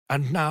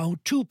And now,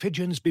 two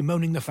pigeons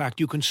bemoaning the fact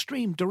you can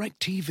stream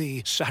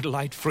DirecTV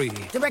satellite-free.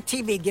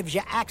 DirecTV gives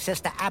you access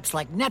to apps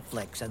like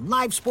Netflix and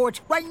live sports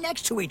right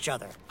next to each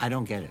other. I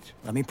don't get it.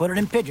 Let me put it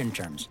in pigeon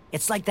terms.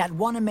 It's like that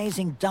one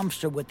amazing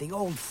dumpster with the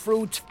old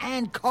fruits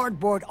and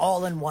cardboard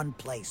all in one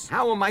place.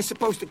 How am I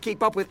supposed to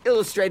keep up with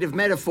illustrative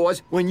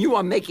metaphors when you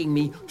are making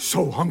me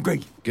so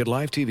hungry? Get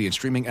live TV and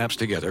streaming apps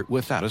together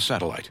without a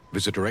satellite.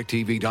 Visit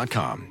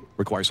DirecTV.com.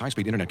 Requires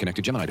high-speed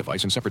internet-connected Gemini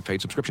device and separate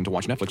paid subscription to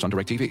watch Netflix on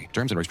DirecTV.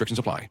 Terms and restrictions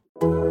apply.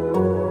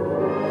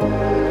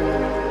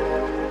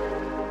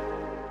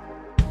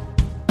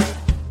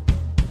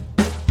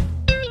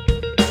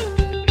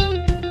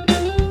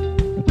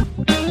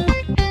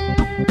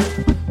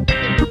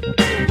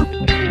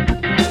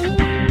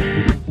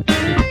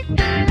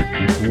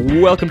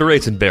 Welcome to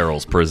Rates and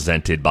Barrels,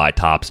 presented by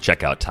Topps.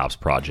 Check out Topps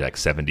Project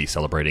 70,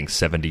 celebrating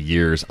 70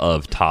 years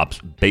of Topps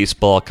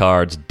baseball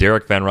cards.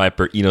 Derek Van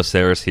Riper, Eno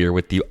Saris here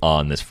with you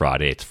on this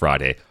Friday. It's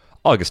Friday,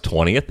 August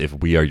 20th. If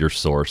we are your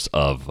source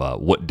of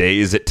what day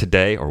is it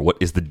today, or what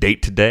is the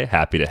date today,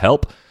 happy to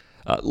help.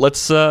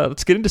 Let's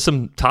get into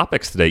some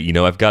topics today. You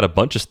know, I've got a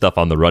bunch of stuff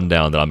on the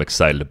rundown that I'm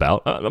excited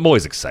about. I'm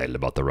always excited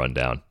about the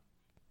rundown.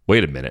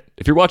 Wait a minute.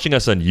 If you're watching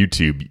us on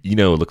YouTube, you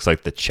know it looks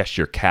like the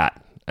Cheshire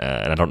Cat.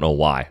 And I don't know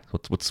why.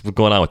 What's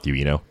going on with you,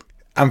 you know?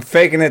 I'm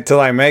faking it till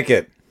I make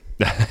it.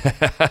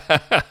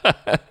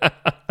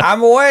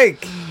 I'm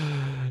awake.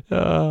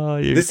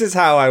 This is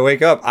how I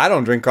wake up. I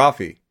don't drink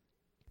coffee.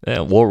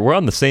 Yeah, well, we're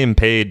on the same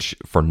page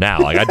for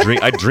now. Like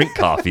I drink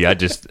coffee.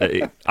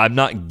 I'm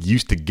not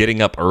used to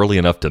getting up early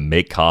enough to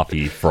make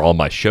coffee for all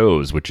my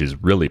shows, which is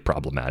really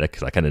problematic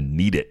because I kind of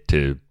need it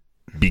to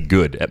be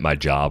good at my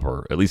job,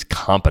 or at least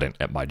competent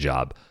at my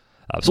job.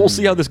 So we'll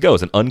see how this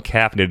goes. An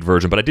uncaffeinated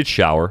version, but I did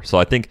shower, so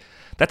I think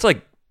that's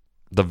like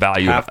the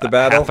value half of the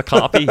battle. Half a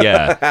coffee,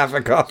 yeah. Half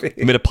a coffee.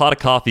 I mean, a pot of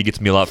coffee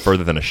gets me a lot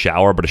further than a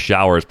shower, but a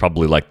shower is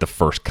probably like the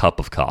first cup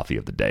of coffee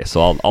of the day.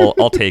 So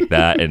I'll take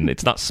that, and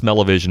it's not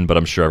smell-o-vision, but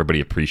I'm sure everybody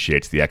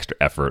appreciates the extra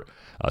effort,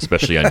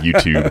 especially on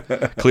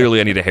YouTube. Clearly,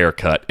 I need a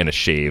haircut and a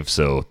shave,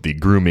 so the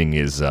grooming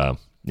is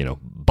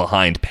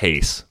behind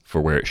pace for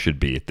where it should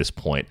be at this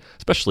point,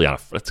 especially on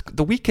it's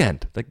the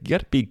weekend. Like, you got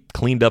to be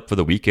cleaned up for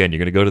the weekend. You're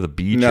going to go to the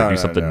beach or do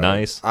something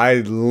nice.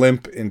 I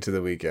limp into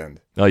the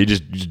weekend. Oh, you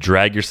just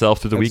drag yourself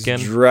through the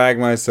weekend? Drag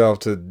myself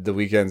to the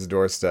weekend's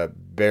doorstep,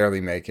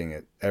 barely making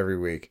it every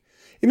week.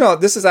 You know,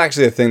 this is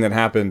actually a thing that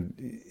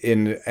happened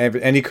in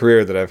any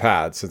career that I've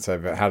had, since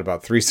I've had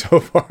about 3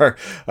 so far,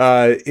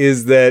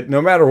 is that no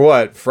matter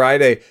what,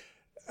 Friday,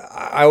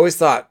 I always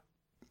thought,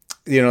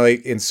 you know,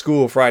 like in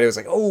school, Friday was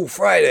like, oh,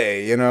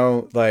 Friday, you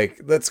know,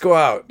 like, let's go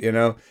out, you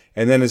know.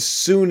 And then as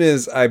soon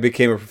as I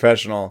became a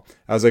professional,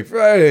 I was like,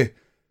 Friday,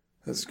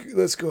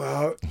 let's go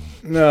out.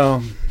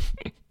 No,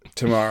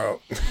 tomorrow.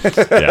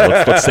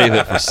 Yeah, let's save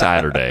it for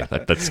Saturday.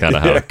 That's kind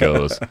of how it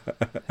goes.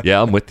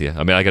 Yeah, I'm with you.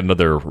 I mean, I got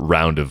another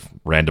round of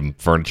random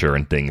furniture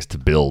and things to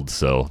build,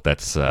 so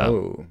that's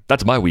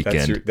my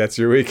weekend. That's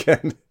your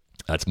weekend.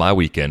 That's my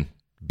weekend,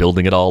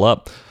 building it all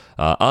up.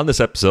 On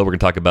this episode, we're going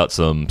to talk about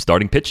some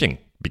starting pitching,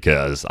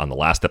 because on the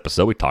last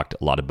episode, we talked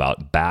a lot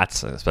about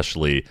bats,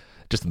 especially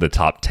just in the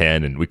top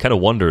 10, and we kind of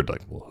wondered,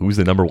 like, well, who's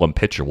the number one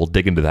pitcher? We'll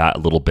dig into that a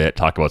little bit,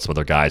 talk about some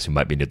other guys who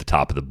might be near the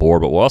top of the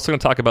board, but we're also going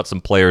to talk about some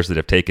players that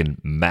have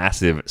taken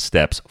massive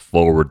steps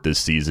forward this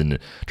season,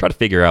 try to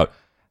figure out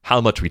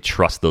how much we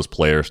trust those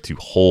players to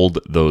hold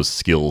those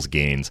skills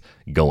gains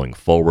going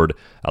forward.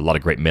 A lot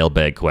of great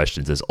mailbag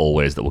questions, as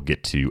always, that we'll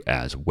get to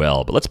as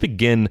well. But let's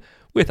begin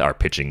with our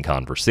pitching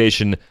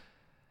conversation.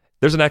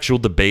 There's an actual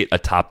debate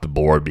atop the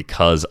board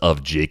because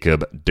of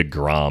Jacob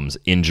deGrom's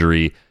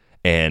injury,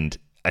 and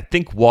I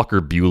think Walker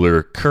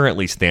Buehler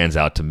currently stands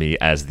out to me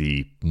as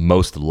the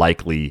most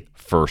likely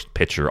first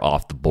pitcher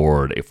off the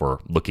board if we're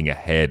looking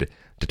ahead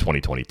to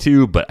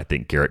 2022, but I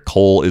think Garrett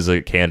Cole is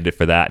a candidate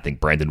for that. I think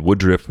Brandon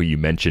Woodruff, who you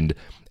mentioned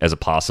as a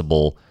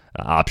possible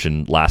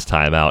option last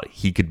time out,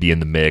 he could be in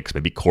the mix.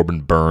 Maybe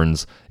Corbin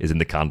Burns is in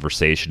the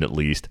conversation at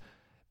least.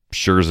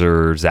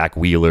 Scherzer, Zach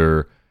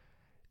Wheeler,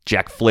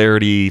 Jack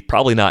Flaherty,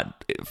 probably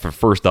not for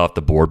first off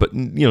the board, but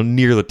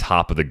near the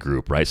top of the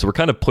group, right? So we're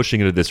kind of pushing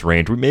into this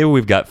range. Maybe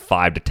we've got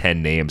 5 to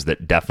 10 names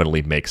that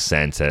definitely make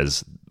sense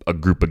as a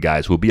group of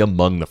guys who will be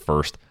among the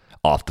first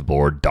off the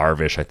board.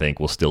 Darvish, I think,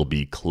 will still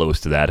be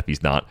close to that if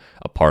he's not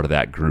a part of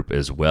that group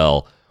as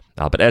well.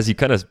 But as you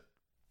kind of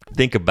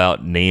think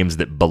about names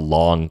that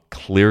belong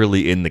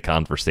clearly in the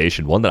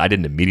conversation, one that I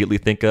didn't immediately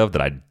think of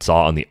that I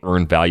saw on the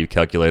earned value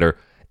calculator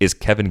is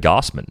Kevin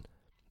Gausman.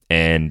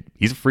 And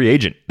he's a free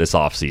agent this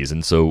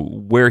offseason, so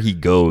where he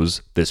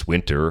goes this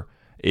winter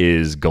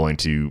is going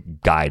to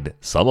guide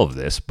some of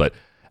this. But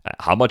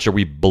how much are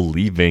we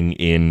believing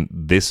in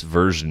this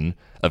version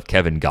of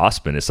Kevin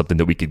Gausman as something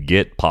that we could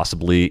get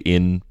possibly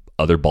in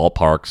other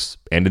ballparks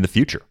and in the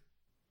future?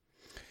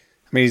 I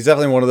mean, he's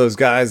definitely one of those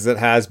guys that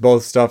has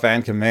both stuff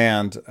and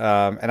command.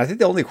 And I think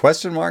the only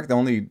question mark, the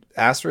only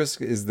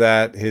asterisk is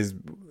that his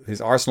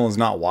arsenal is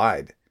not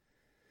wide.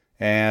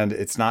 And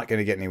it's not going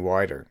to get any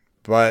wider.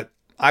 But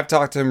I've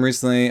talked to him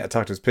recently. I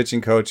talked to his pitching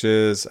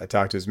coaches. I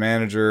talked to his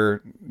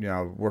manager,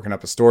 working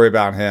up a story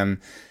about him.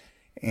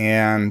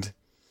 And,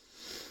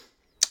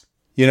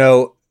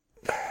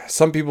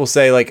 some people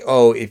say like,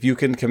 oh, if you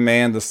can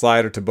command the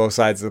slider to both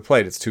sides of the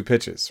plate, it's 2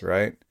 pitches,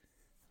 right?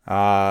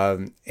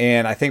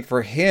 And I think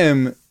for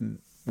him,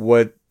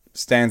 what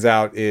stands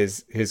out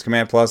is his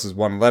command plus was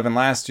 111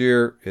 last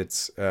year.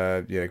 It's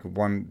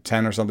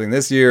 110 or something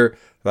this year.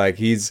 Like,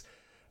 he's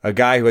a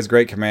guy who has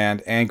great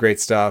command and great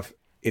stuff.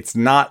 It's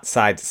not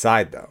side to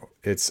side though.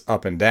 It's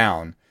up and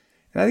down.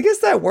 And I guess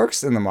that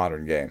works in the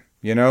modern game.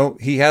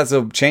 He has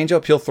a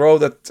changeup he'll throw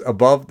that's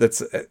above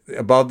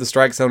the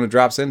strike zone and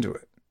drops into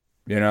it.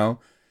 Then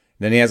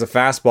he has a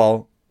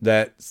fastball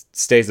that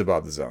stays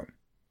above the zone,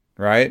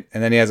 right?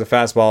 And then he has a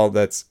fastball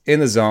that's in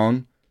the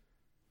zone.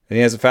 And he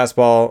has a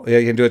fastball.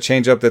 He can do a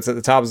changeup that's at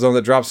the top of the zone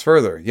that drops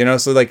further.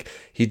 So like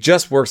he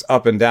just works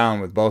up and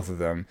down with both of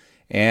them.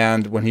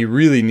 And when he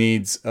really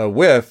needs a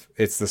whiff,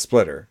 it's the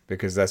splitter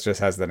because that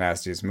just has the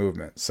nastiest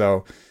movement.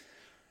 So,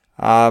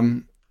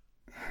 I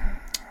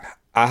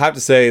have to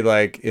say,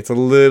 like, it's a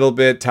little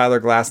bit Tyler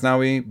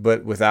Glasnow-y,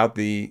 but without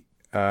the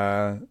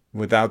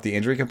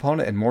injury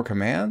component and more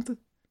command.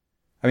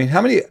 I mean,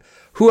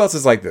 who else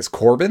is like this?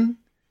 Corbin?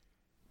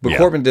 But yeah.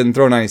 Corbin didn't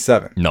throw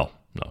 97. No,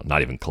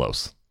 not even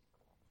close.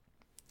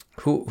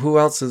 Who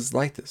else is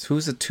like this?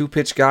 Who's a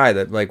 2-pitch guy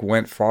that like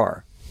went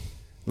far?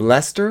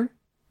 Lester?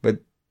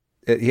 But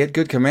he had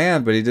good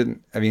command, but he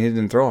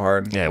didn't throw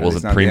hard. Yeah, it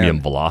wasn't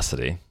premium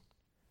velocity.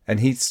 And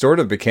he sort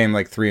of became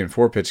like 3 and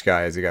 4 pitch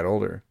guy as he got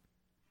older.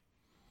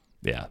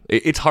 Yeah,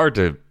 it's hard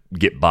to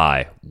get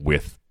by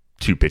with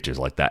 2 pitches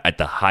like that at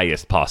the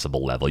highest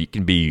possible level. You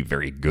can be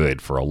very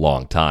good for a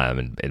long time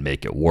and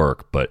make it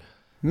work, but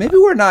maybe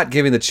we're not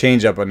giving the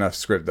changeup enough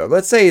script though.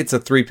 Let's say it's a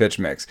 3-pitch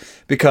mix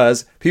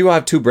because people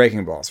have 2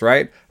 breaking balls,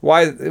 right?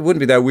 Why it wouldn't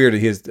be that weird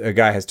if a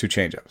guy has 2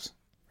 changeups,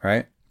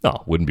 right?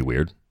 No, wouldn't be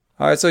weird.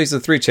 All right, so he's a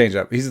 3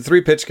 changeup. He's a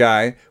 3-pitch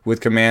guy with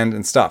command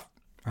and stuff.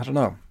 I don't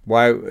know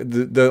why.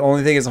 The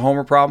only thing is a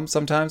homer problem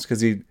sometimes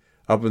because he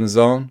up in the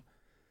zone.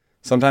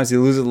 Sometimes he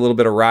loses a little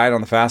bit of ride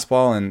on the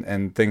fastball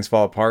and things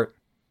fall apart.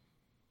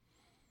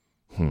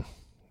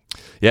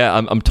 Yeah,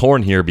 I'm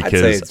torn here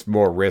because I'd say it's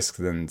more risk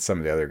than some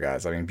of the other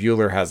guys. I mean,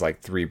 Buehler has like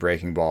 3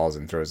 breaking balls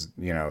and throws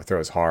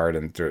hard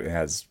and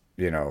has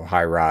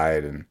high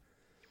ride and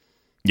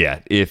yeah.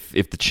 If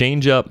the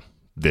changeup,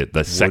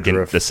 the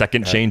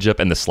second changeup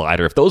and the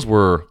slider, if those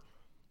were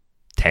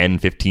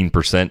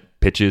 10-15%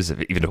 pitches,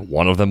 if even if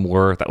one of them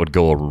were, that would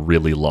go a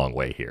really long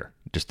way here,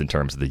 just in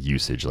terms of the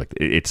usage. Like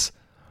it's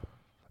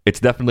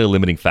definitely a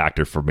limiting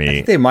factor for me.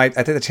 I think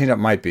the changeup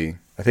might be.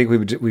 I think we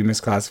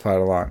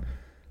misclassified a lot.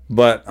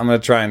 But I'm going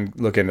to try and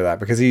look into that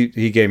because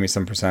he gave me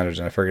some percentage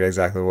and I forget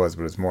exactly what it was,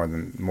 but it's more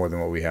than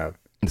what we have.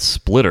 The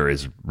splitter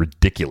is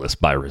ridiculous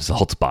by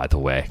results, by the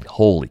way.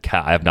 Holy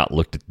cow. I have not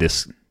looked at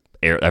this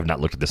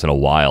in a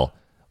while.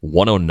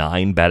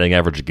 109 batting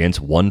average against,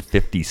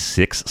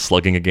 156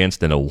 slugging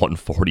against, and a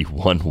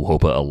 141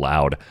 WOBA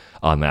allowed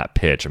on that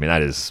pitch. I mean,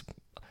 that is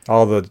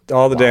all the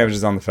damage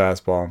is on the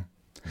fastball.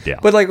 Yeah.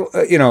 But like,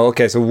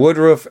 okay, so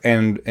Woodruff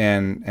and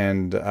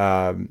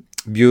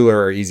Buehler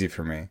are easy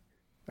for me.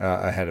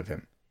 Ahead of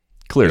him.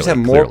 Clearly. They just have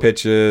more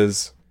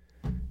pitches,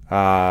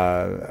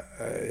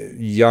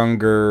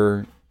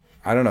 younger.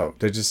 I don't know.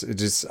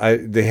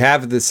 They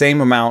have the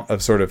same amount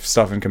of sort of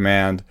stuff in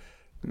command.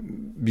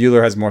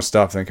 Buehler has more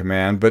stuff than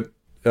command, but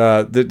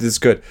this is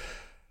good.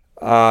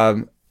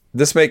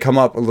 This may come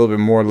up a little bit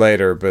more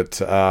later, but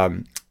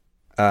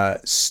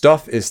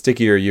stuff is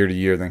stickier year to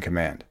year than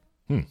command.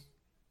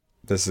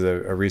 This is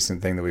a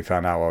recent thing that we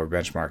found out while we're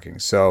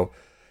benchmarking. So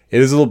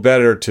it is a little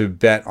better to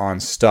bet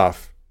on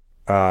stuff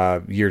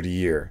year to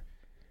year.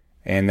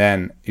 And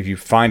then if you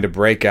find a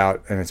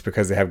breakout and it's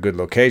because they have good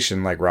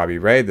location like Robbie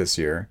Ray this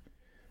year,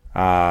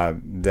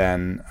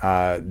 then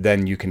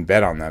you can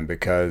bet on them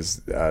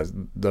because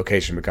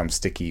location becomes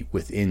sticky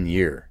within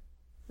year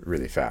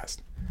really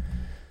fast.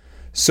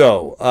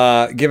 So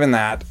given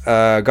that,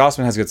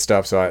 Gausman has good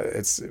stuff,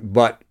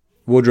 but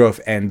Woodruff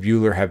and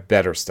Buehler have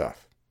better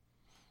stuff.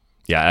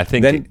 Yeah, I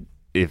think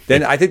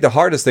I think the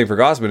hardest thing for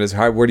Gausman is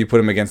where do you put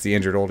him against the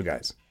injured old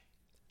guys?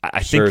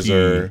 I think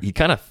he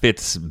kind of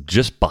fits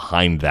just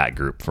behind that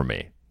group for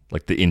me,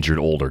 like the injured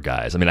older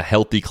guys. I mean, a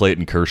healthy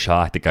Clayton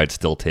Kershaw, I think I'd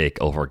still take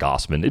over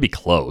Gausman. It'd be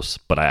close,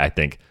 but I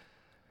think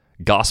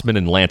Gausman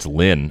and Lance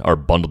Lynn are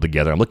bundled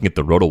together. I'm looking at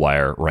the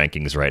RotoWire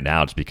rankings right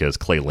now just because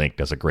Clay Link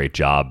does a great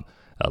job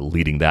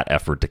leading that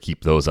effort to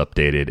keep those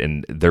updated,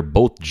 and they're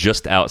both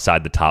just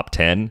outside the top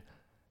 10.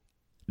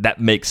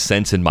 That makes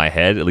sense in my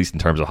head, at least in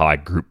terms of how I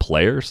group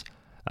players.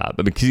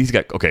 But because he's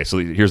got, okay, so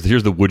here's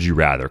the would you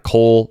rather.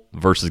 Cole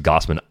versus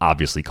Gausman,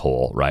 obviously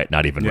Cole, right?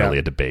 Not even really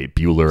a debate.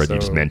 Buehler, as you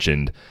just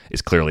mentioned,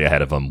 is clearly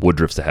ahead of him.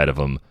 Woodruff's ahead of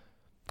him.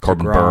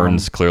 Corbin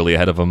Burns, clearly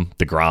ahead of him.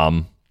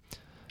 DeGrom.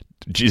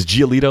 Is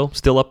Giolito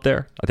still up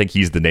there? I think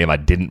he's the name I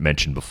didn't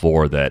mention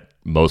before that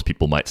most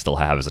people might still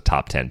have as a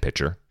top 10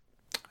 pitcher.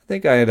 I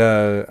think I'd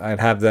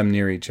have them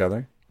near each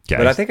other. Okay.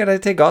 But I think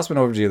I'd take Gausman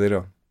over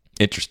Giolito.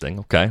 Interesting.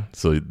 Okay.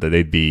 So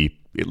they'd be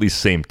at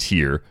least same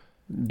tier.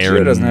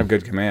 Gio doesn't have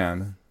good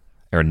command.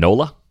 Aaron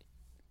Nola?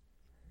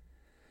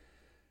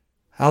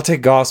 I'll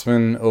take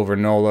Gossman over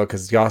Nola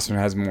because Gossman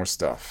has more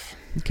stuff.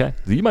 Okay.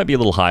 You might be a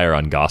little higher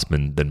on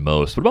Gossman than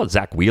most. What about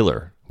Zach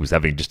Wheeler, who's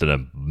having just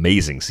an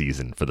amazing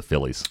season for the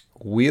Phillies?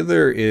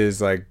 Wheeler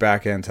is like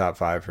back end top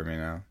 5 for me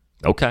now.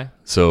 Okay.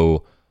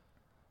 So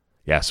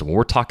when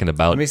we're talking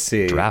about Let me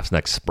see. drafts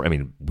next spring, I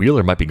mean,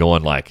 Wheeler might be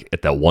going like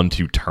at that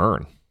 1-2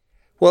 turn.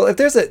 Well, if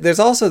there's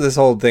also this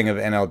whole thing of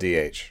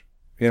NLDH.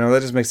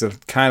 That just makes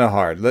it kind of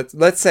hard.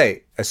 Let's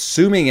say,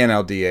 assuming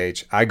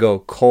NLDH, I go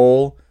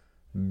Cole,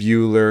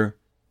 Buehler,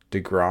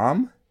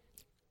 DeGrom.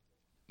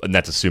 And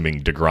that's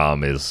assuming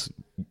DeGrom is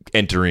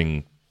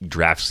entering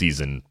draft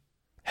season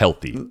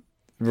healthy.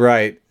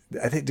 Right.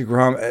 I think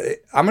DeGrom.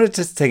 I'm going to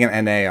just take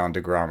an NA on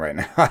DeGrom right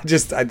now. I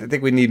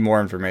think we need more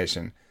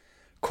information.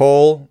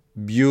 Cole,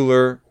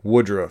 Buehler,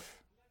 Woodruff.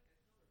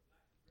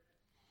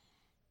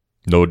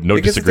 No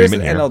because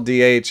disagreement if here.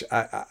 NLDH.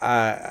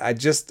 I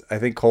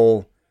think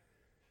Cole's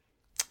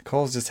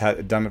just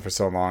done it for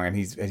so long, and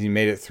he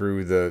made it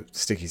through the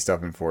sticky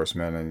stuff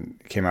enforcement and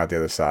came out the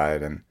other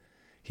side, and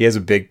he has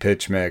a big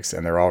pitch mix,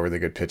 and they're all really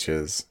good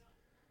pitches.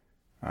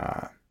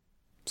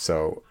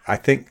 So I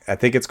think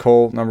it's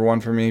Cole number 1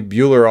 for me.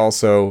 Buehler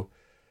also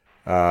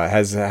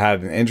has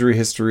had an injury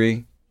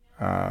history.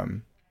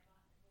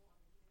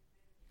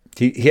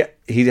 He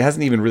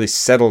hasn't even really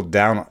settled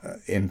down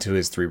into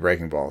his 3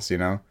 breaking balls.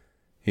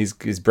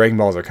 His breaking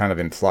balls are kind of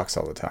in flux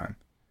all the time.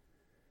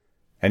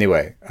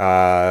 Anyway,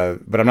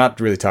 but I'm not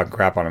really talking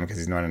crap on him because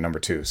he's not a number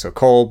 2. So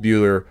Cole,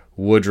 Buehler,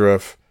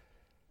 Woodruff.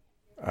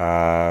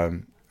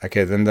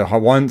 Okay, then the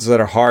ones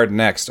that are hard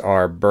next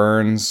are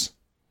Burns.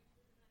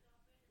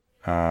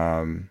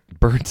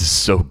 Burns is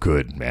so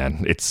good,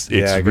 man. It's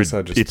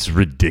it's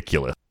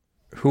ridiculous.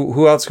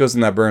 Who else goes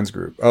in that Burns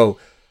group? Oh,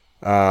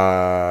 who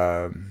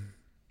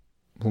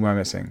am I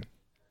missing?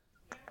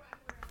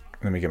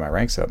 Let me get my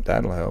ranks up.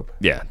 That'll help.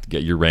 Yeah,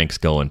 get your ranks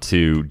going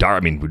too. I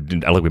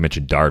like we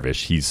mentioned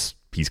Darvish. He's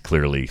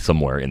clearly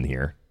somewhere in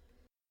here.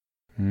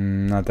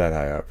 Not that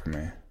high up for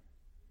me.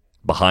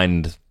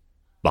 Behind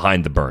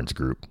the Burns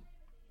group.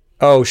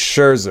 Oh,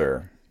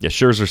 Scherzer. Yeah,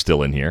 Scherzer's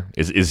still in here.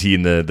 Is he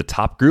in the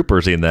top group or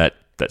is he in that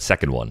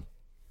second one?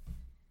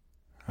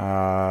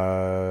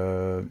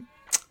 I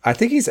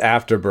think he's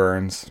after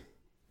Burns.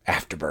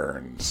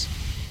 Afterburners.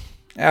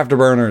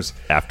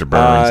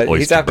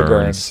 He's after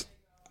Burns.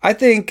 I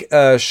think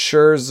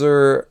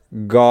Scherzer,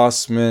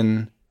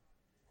 Gossman,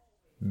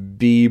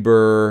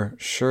 Bieber,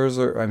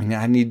 Scherzer. I mean,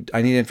 I need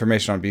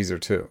information on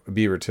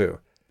Bieber too.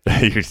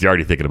 You're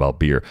already thinking about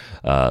beer.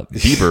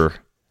 Bieber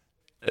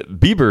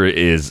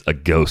is a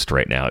ghost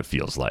right now. It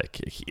feels like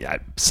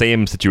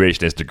same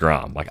situation as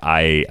DeGrom. Like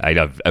I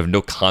have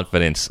no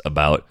confidence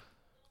about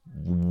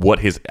what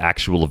his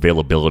actual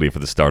availability for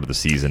the start of the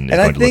season is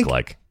going to look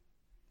like.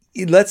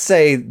 Let's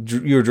say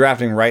you're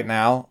drafting right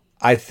now.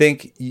 I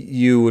think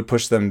you would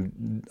push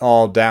them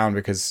all down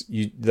because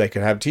they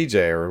could have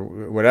TJ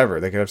or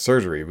whatever. They could have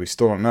surgery. We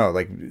still don't know.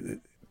 Like,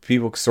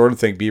 people sort of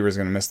think Bieber's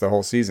going to miss the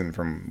whole season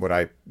from what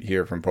I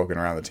hear from poking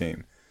around the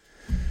team.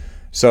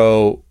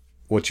 So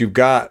what you've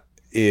got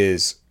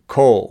is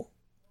Cole.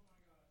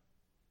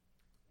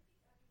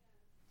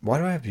 Why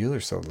do I have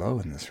Buehler so low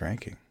in this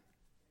ranking?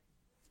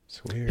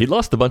 It's weird. He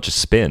lost a bunch of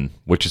spin,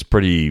 which is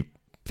pretty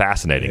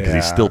fascinating because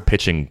he's still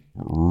pitching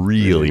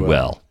really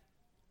well.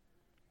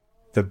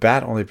 The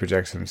bat only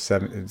projects him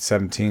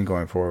 17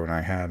 going forward when I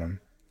had him.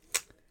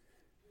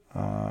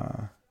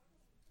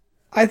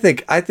 I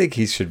think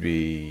he should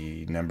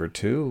be number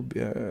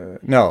 2.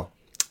 No,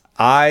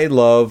 I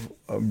love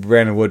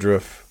Brandon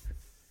Woodruff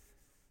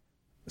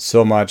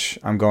so much.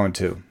 I'm going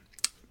to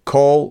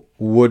Cole,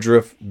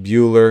 Woodruff,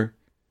 Buehler,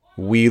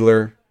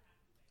 Wheeler.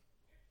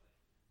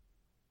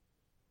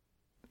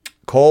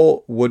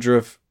 Cole,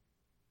 Woodruff,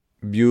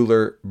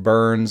 Buehler,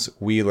 Burns,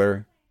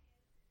 Wheeler.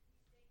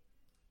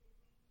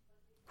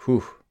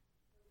 Whew.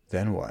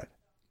 Then what?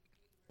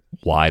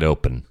 Wide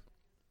open.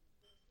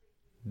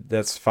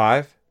 That's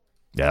 5?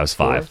 Yeah, that was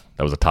 5. 4?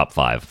 That was a top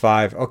 5.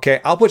 5.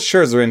 Okay, I'll put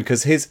Scherzer in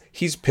because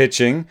he's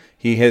pitching.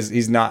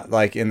 He's not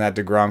like in that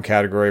DeGrom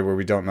category where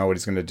we don't know what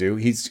he's going to do.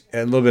 He's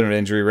a little bit of an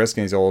injury risk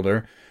and he's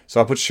older. So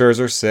I'll put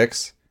Scherzer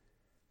 6.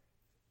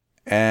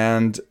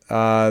 And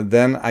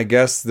then I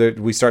guess that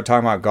we start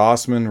talking about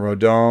Gossman,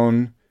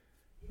 Rodon,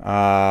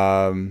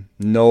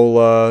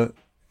 Nola,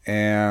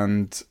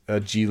 and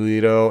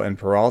Giolito and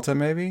Peralta,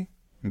 maybe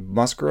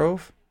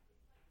Musgrove.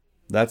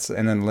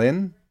 And then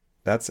Lynn.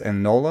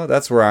 And Nola.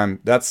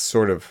 That's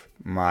sort of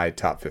my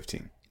top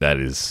 15. That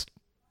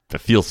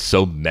feels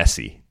so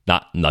messy.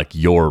 Not like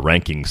your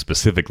ranking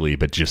specifically,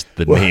 but just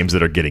the names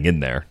that are getting in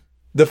there.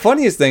 The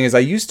funniest thing is I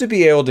used to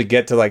be able to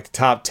get to like the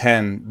top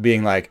 10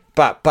 being like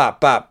bop,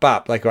 bop, bop,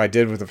 bop, like I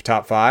did with the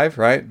top 5,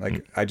 right?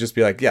 Like I'd just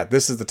be like, yeah,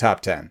 this is the top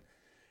 10.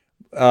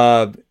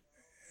 I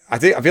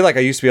feel like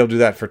I used to be able to do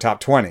that for top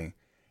 20.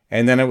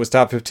 And then it was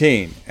top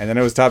 15. And then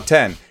it was top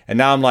 10. And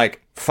now I'm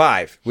like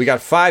 5. We got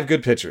 5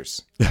 good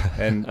pitchers.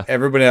 And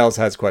everybody else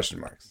has question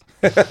marks.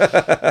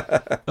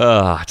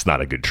 It's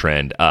not a good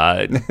trend.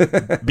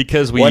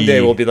 Because one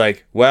day we'll be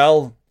like,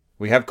 well,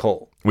 we have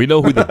Cole. We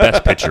know who the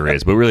best pitcher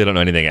is, but we really don't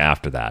know anything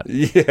after that.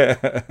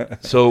 Yeah.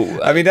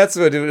 So I mean, that's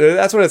what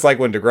it's like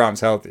when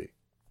DeGrom's healthy.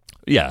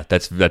 Yeah,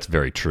 that's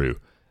very true.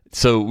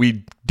 So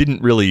we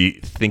didn't really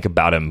think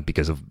about him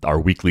because of our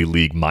weekly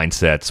league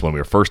mindsets when we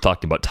were first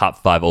talking about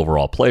top 5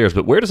 overall players.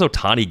 But where does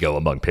Ohtani go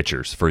among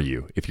pitchers for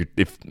you?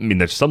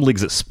 There's some leagues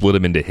that split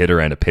him into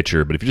hitter and a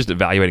pitcher, but if you're just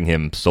evaluating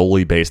him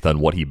solely based on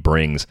what he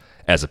brings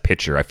as a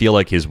pitcher, I feel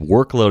like his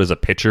workload as a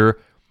pitcher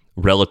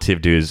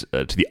relative to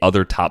to the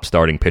other top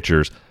starting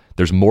pitchers,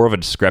 there's more of a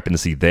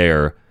discrepancy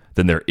there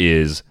than there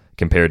is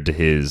compared to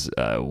his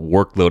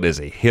workload as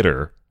a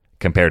hitter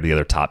compared to the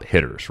other top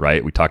hitters,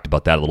 right? We talked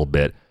about that a little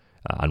bit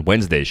on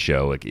Wednesday's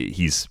show. Like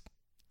he's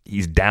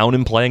down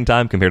in playing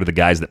time compared to the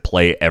guys that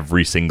play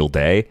every single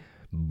day,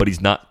 but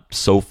he's not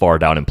so far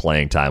down in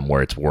playing time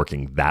where it's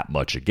working that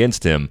much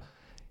against him.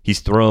 He's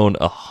thrown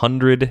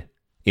 100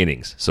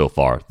 innings so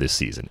far this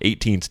season,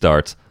 18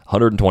 starts,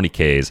 120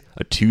 Ks,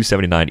 a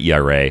 2.79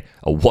 ERA,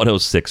 a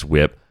 106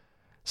 WHIP.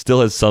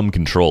 Still has some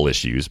control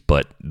issues,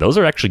 but those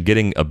are actually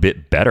getting a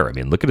bit better. I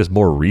mean, look at his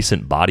more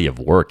recent body of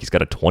work. He's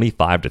got a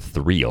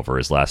 25-3 over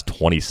his last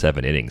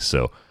 27 innings,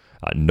 so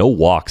no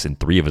walks in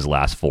 3 of his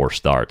last 4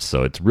 starts.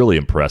 So it's really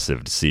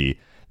impressive to see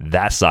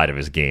that side of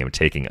his game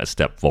taking a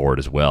step forward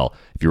as well.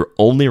 If you're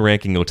only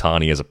ranking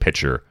Ohtani as a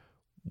pitcher,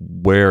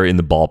 where in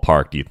the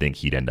ballpark do you think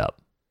he'd end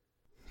up?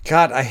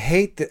 God, I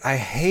hate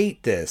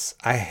this.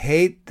 I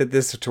hate that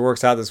this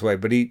works out this way,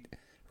 but he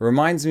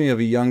reminds me of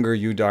a younger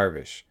Yu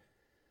Darvish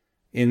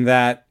in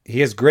that he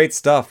has great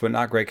stuff, but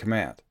not great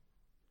command.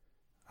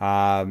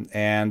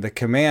 And the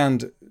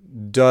command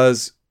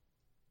does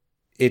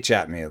itch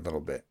at me a little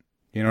bit.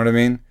 You know what I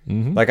mean?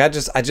 Mm-hmm. Like I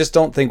just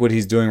don't think what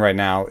he's doing right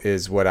now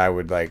is what I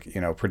would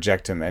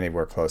project him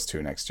anywhere close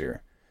to next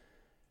year.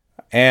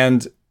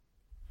 And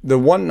the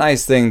one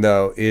nice thing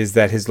though is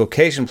that his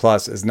location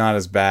plus is not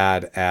as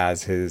bad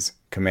as his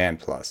command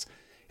plus.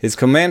 His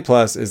command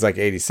plus is like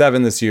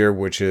 87 this year,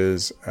 which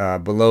is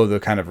below the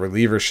kind of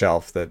reliever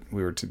shelf that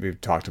we've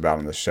talked about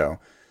on the show.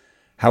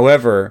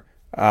 However,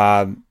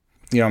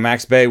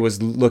 Max Bay was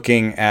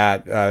looking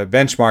at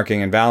benchmarking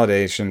and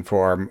validation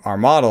for our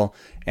model,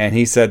 and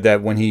he said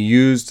that when he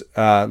used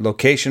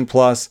location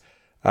plus,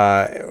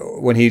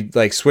 when he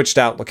switched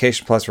out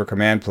location plus for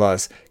command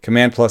plus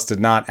did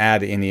not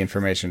add any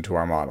information to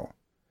our model.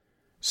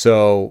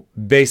 So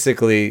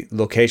basically,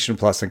 location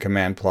plus and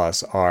command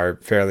plus are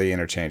fairly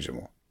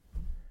interchangeable.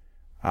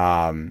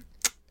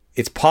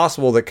 It's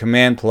possible that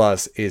command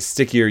plus is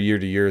stickier year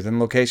to year than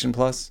location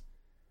plus.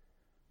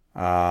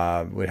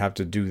 We'd have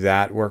to do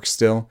that work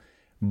still.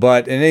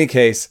 But in any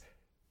case,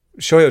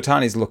 Shohei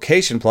Ohtani's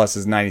location plus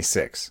is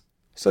 96.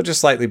 So just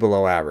slightly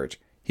below average.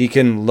 He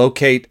can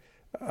locate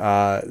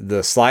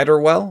the slider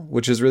well,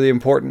 which is really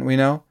important, we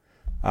know.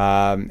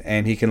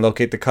 And he can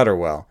locate the cutter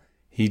well.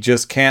 He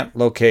just can't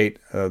locate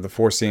the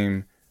four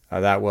seam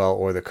that well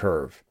or the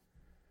curve.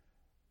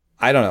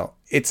 I don't know.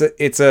 It's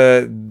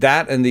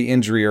that and the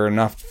injury are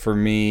enough for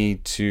me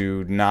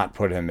to not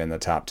put him in the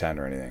top 10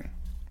 or anything.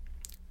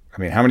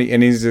 I mean, how many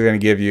innings is he going to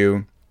give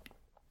you?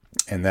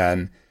 And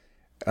then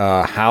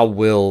how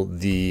will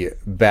the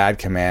bad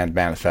command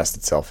manifest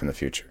itself in the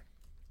future?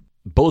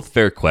 Both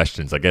fair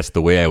questions. I guess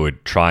the way I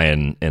would try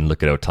and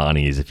look at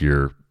Ohtani is if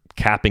you're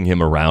capping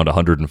him around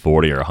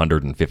 140 or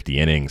 150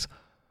 innings,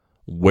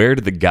 where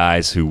do the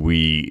guys who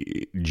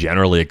we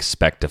generally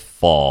expect to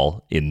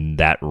fall in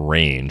that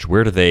range,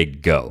 where do they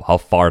go? How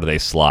far do they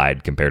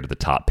slide compared to the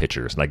top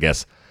pitchers? And I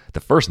guess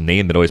the first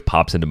name that always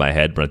pops into my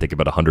head when I think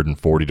about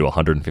 140 to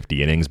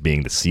 150 innings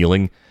being the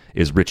ceiling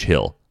is Rich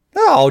Hill.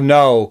 Oh,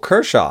 no,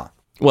 Kershaw.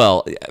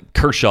 Well,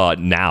 Kershaw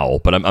now,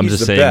 but I'm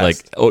just saying,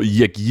 best.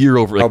 Year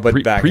over,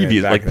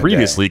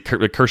 previously,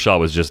 then. Kershaw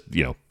was just,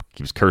 he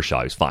was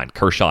Kershaw, he was fine.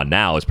 Kershaw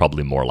now is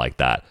probably more like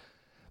that.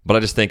 But I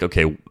just think,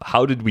 okay,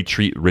 how did we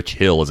treat Rich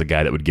Hill as a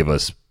guy that would give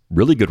us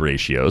really good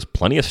ratios,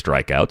 plenty of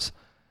strikeouts,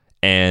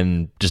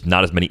 and just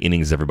not as many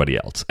innings as everybody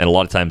else? And a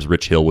lot of times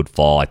Rich Hill would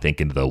fall, I think,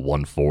 into the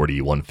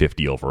 140,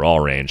 150 overall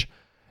range.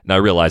 Now, I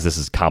realize this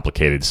is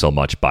complicated so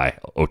much by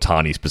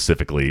Ohtani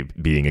specifically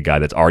being a guy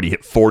that's already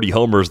hit 40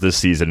 homers this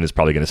season and is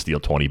probably going to steal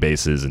 20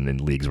 bases, and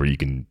in leagues where you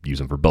can use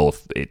him for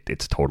both,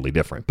 it's totally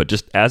different. But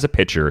just as a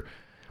pitcher,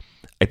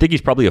 I think he's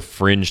probably a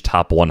fringe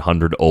top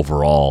 100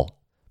 overall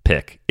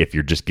pick if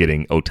you're just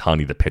getting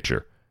Ohtani the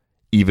pitcher,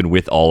 even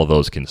with all of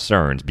those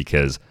concerns,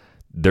 because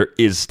there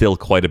is still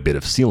quite a bit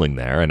of ceiling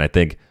there. And I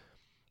think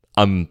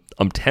I'm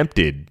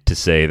tempted to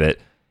say that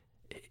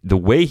the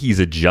way he's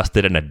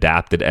adjusted and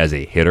adapted as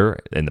a hitter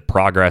and the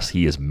progress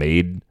he has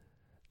made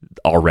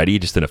already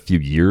just in a few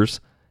years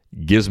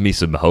gives me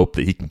some hope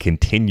that he can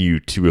continue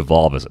to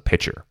evolve as a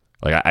pitcher.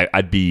 Like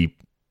I'd be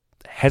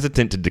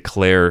hesitant to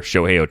declare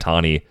Shohei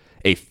Ohtani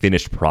a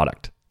finished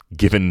product,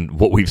 given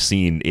what we've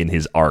seen in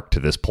his arc to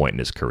this point in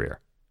his career.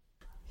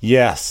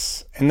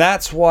 Yes, and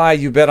that's why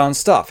you bet on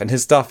stuff, and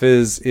his stuff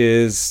is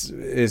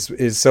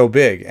so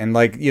big, and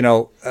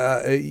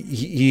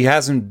he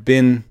hasn't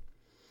been.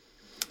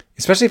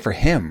 especially for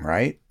him,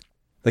 right?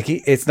 Like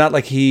it's not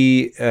like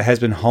he has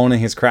been honing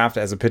his craft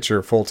as a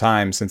pitcher full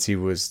time since he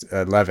was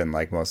 11,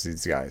 like most of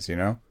these guys, you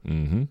know?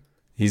 Mm-hmm.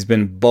 He's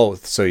been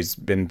both, so he's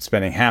been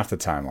spending half the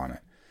time on it.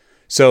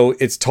 So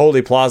it's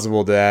totally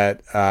plausible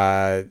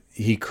that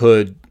he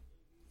could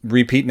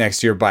repeat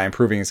next year by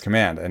improving his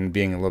command and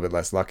being a little bit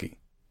less lucky.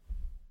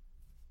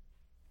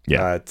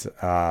 Yeah. But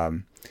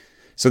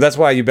so that's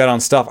why you bet on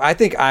stuff. I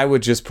think I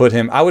would just put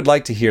him. I would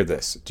like to hear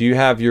this. Do you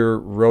have your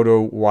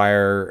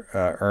RotoWire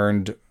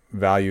earned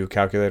value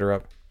calculator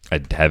up?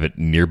 I'd have it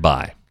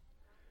nearby.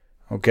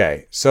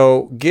 Okay,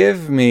 so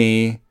give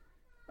me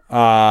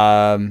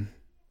Kyle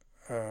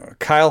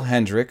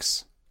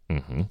Hendricks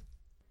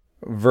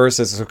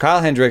versus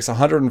Kyle Hendricks,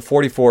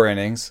 144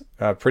 innings,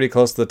 pretty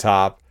close to the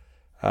top,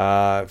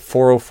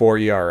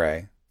 4.04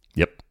 ERA.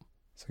 Yep.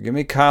 So give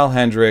me Kyle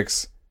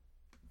Hendricks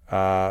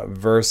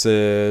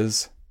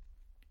versus,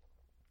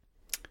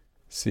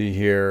 see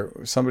here,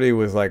 somebody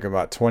with like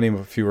about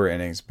 20 fewer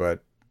innings,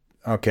 but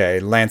okay,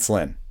 Lance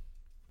Lynn.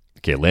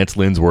 Okay, Lance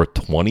Lynn's worth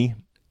 20,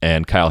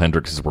 and Kyle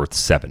Hendricks is worth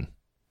 7.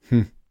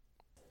 The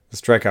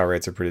strikeout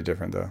rates are pretty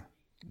different, though.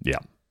 Yeah.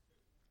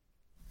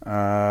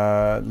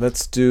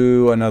 Let's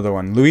do another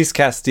one. Luis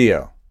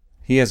Castillo.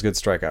 He has good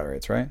strikeout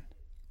rates, right?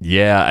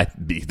 Yeah,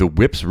 the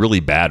whip's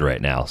really bad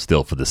right now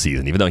still for the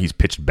season. Even though he's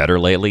pitched better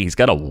lately, he's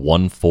got a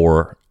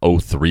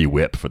 1.403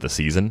 whip for the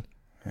season.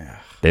 Yeah.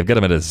 They've got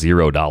him at a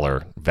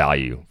 $0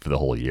 value for the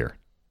whole year.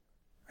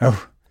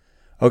 Oh,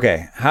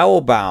 okay. How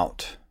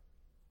about...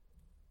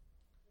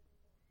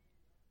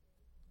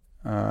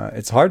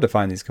 it's hard to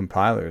find these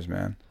compilers,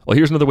 man. Well,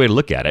 here's another way to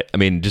look at it. I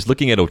mean, just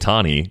looking at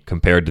Ohtani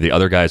compared to the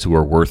other guys who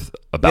are worth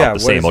about the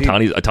same.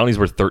 Ohtani's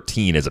worth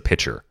 13 as a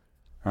pitcher.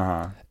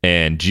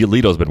 And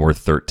Giolito's been worth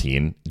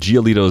 13.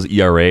 Giolito's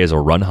ERA is a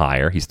run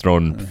higher. He's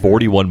thrown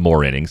 41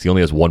 more innings. He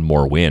only has one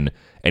more win,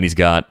 and he's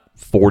got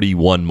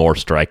 41 more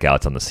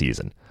strikeouts on the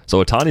season.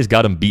 So Ohtani's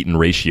got him beaten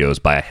ratios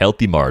by a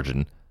healthy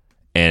margin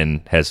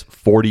and has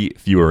 41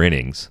 fewer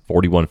innings,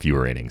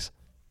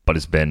 but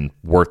has been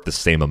worth the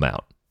same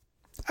amount.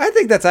 I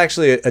think that's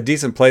actually a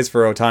decent place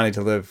for Ohtani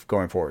to live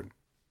going forward.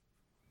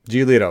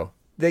 Giolito.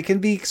 They can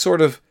be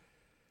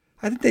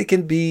I think they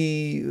can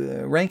be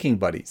ranking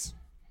buddies.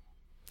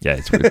 Yeah,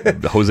 it's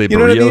Jose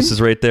Barrios is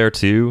right there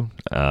too.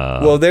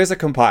 Well, there's a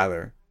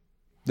compiler.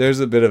 There's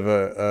a bit of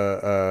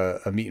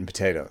a meat and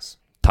potatoes.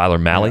 Tyler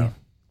Mahle.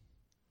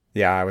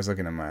 Yeah, I was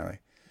looking at Miley.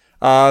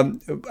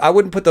 I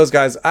wouldn't put those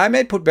guys. I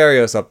may put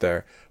Barrios up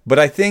there, but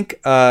I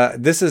think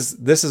this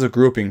is a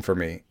grouping for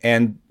me,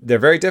 and they're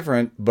very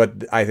different,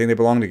 but I think they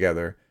belong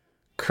together.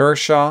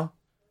 Kershaw,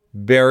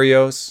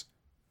 Barrios,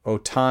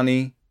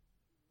 Ohtani,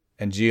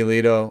 and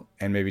Giolito,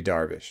 and maybe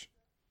Darvish.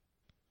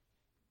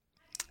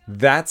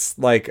 That's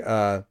like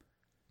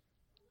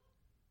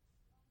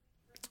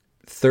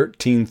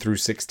 13 through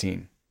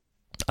 16.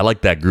 I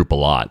like that group a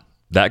lot.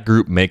 That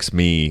group makes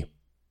me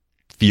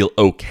feel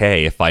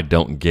okay if I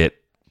don't get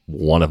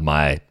one of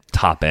my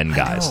top end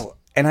guys. I know.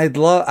 And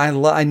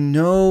I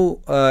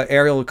know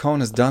Ariel Cohn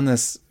has done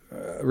this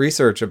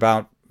research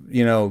about,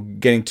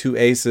 getting two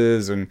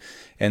aces and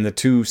the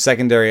two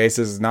secondary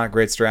aces is not a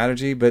great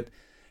strategy, but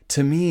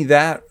to me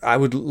that I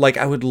would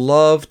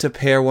love to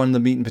pair one of the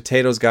meat and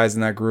potatoes guys in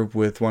that group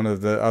with one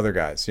of the other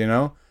guys,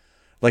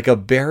 like a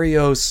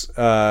Barrios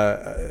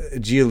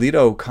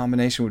Giolito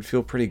combination would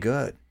feel pretty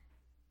good.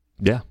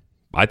 Yeah.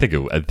 I think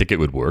it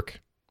would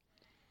work.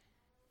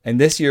 And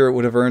this year it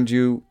would have earned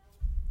you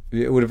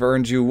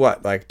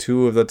what? Like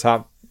two of the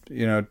top,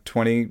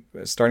 20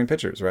 starting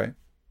pitchers, right?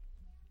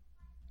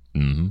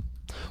 Mm-hmm.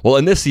 Well,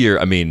 in this year,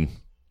 I mean,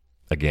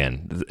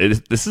 again,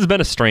 this has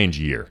been a strange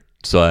year.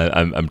 So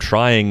I'm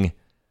trying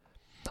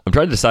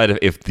to decide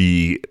if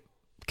the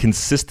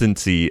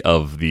consistency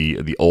of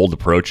the old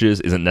approaches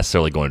isn't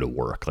necessarily going to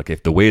work. Like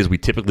if the ways we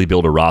typically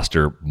build a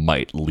roster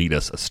might lead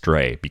us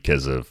astray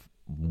because of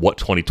what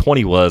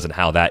 2020 was and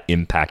how that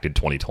impacted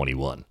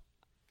 2021.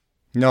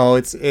 No,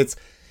 it's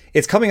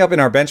coming up in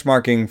our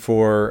benchmarking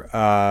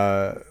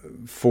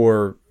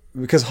for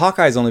because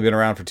Hawkeye's only been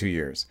around for 2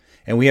 years,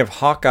 and we have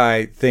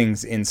Hawkeye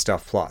things in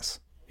Stuff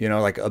Plus,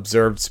 like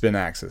observed spin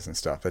axis and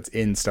stuff that's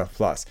in Stuff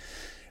Plus.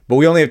 But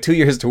we only have 2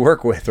 years to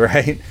work with,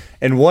 right?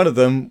 And one of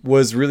them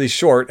was really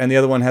short, and the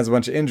other one has a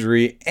bunch of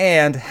injury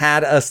and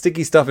had a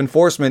sticky stuff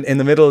enforcement in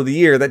the middle of the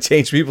year that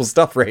changed people's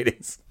stuff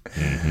ratings.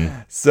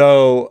 Mm-hmm.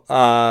 So,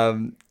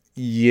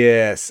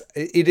 yes,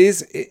 it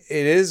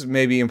is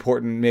maybe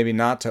important, maybe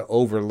not to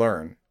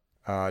overlearn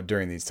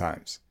during these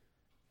times.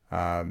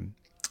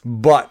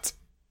 But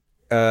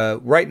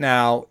right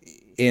now,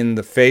 in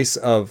the face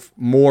of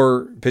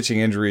more pitching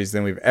injuries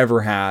than we've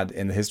ever had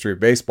in the history of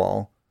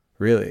baseball,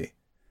 really,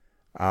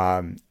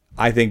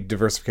 I think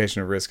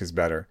diversification of risk is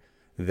better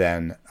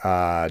than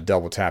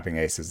double tapping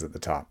aces at the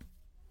top.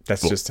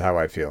 That's just how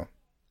I feel.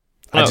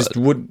 I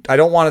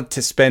don't want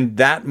to spend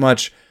that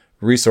much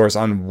resource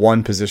on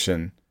one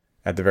position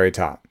at the very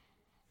top,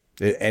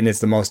 and it's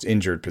the most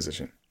injured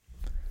position.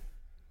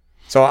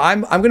 So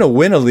I'm going to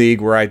win a league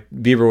where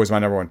Bieber was my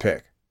number one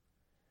pick.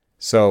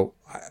 So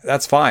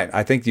that's fine.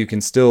 I think you can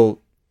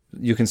still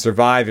you can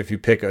survive if you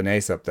pick an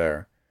ace up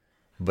there.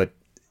 But,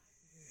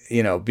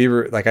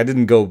 Bieber, like I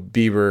didn't go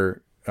Bieber,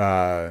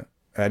 I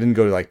didn't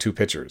go to like two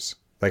pitchers.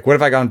 Like what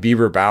if I gone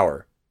Bieber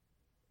Bauer?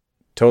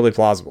 Totally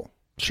plausible.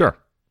 Sure.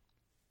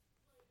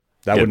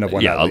 That wouldn't have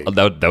won that league.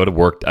 That would have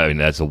worked. I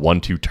mean, as a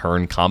 1-2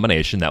 turn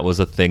combination, that was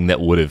a thing that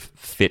would have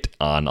fit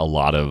on a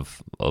lot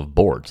of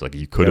boards. Like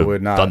you could have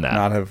done that.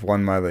 Not have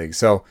won my league.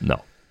 So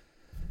no.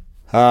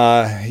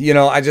 that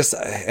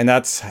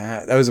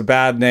was a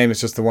bad name. It's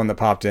just the one that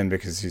popped in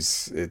because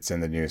it's in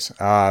the news.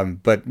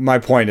 But my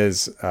point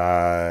is,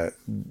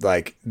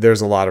 like there's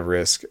a lot of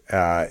risk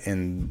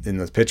in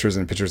the pitchers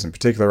and pitchers in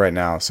particular right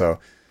now. So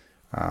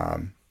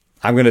I'm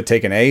going to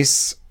take an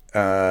ace.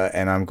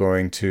 And I'm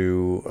going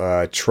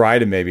to try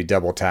to maybe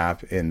double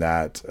tap in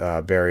that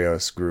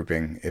Berrios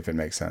grouping if it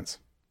makes sense.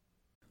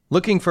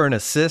 Looking for an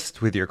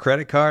assist with your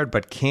credit card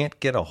but can't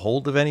get a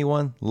hold of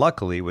anyone?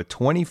 Luckily, with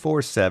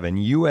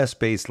 24/7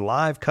 US-based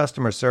live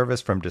customer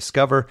service from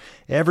Discover,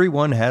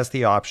 everyone has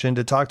the option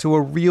to talk to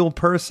a real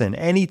person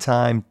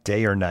anytime,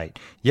 day or night.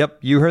 Yep,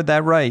 you heard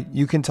that right.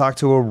 You can talk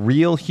to a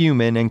real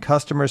human in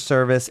customer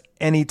service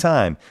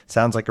anytime.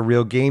 Sounds like a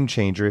real game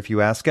changer if you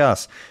ask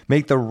us.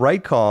 Make the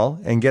right call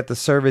and get the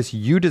service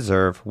you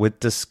deserve with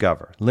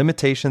Discover.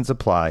 Limitations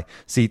apply.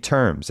 See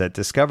terms at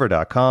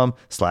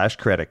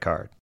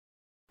discover.com/creditcard.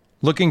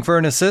 Looking for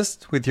an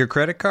assist with your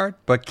credit card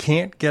but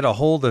can't get a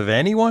hold of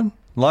anyone?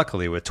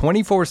 Luckily, with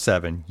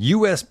 24/7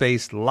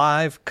 US-based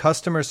live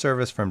customer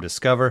service from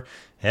Discover,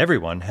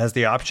 everyone has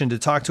the option to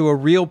talk to a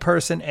real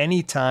person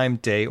anytime,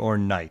 day or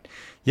night.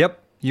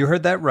 Yep, you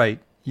heard that right.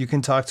 You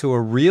can talk to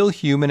a real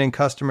human in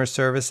customer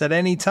service at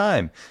any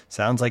time.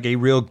 Sounds like a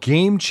real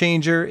game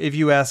changer if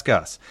you ask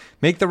us.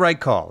 Make the right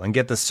call and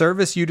get the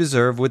service you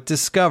deserve with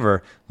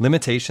Discover.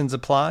 Limitations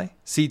apply.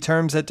 See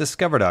terms at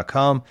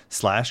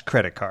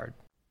discover.com/creditcard.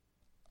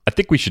 I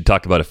think we should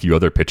talk about a few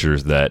other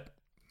pitchers that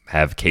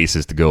have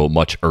cases to go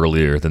much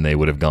earlier than they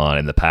would have gone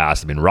in the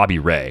past. I mean, Robbie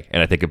Ray,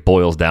 and I think it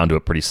boils down to a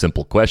pretty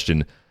simple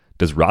question.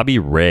 Does Robbie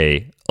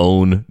Ray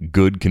own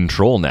good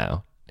control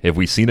now? Have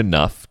we seen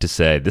enough to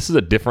say this is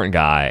a different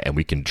guy and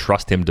we can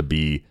trust him to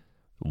be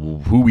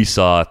who we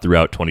saw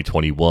throughout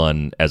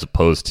 2021 as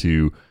opposed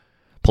to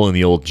pulling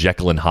the old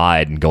Jekyll and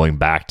Hyde and going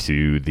back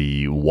to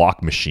the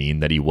walk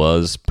machine that he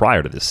was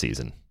prior to this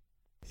season?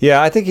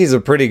 Yeah, I think he's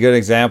a pretty good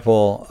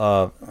example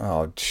of,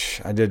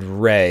 I did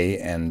Ray,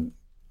 and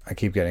I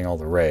keep getting all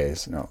the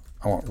Rays. No,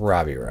 I want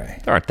Robbie Ray.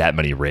 There aren't that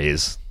many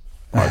Rays.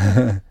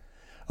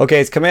 Okay,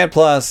 his Command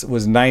Plus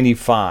was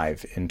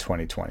 95 in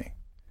 2020.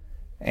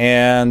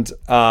 And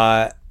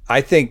I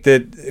think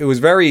that it was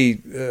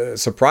very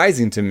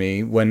surprising to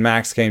me when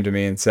Max came to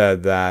me and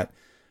said that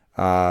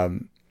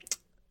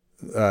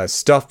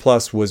Stuff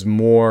Plus was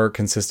more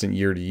consistent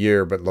year to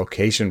year, but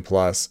Location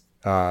Plus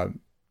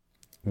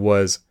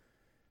was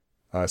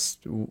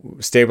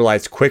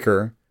stabilized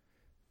quicker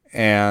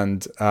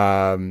and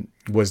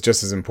was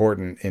just as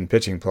important in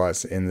Pitching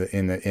Plus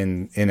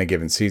in a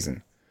given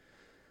season.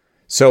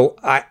 So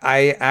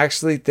I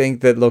actually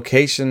think that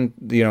Location,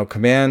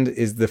 Command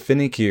is the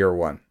finickier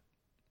one.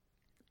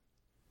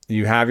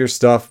 You have your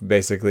stuff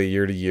basically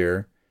year to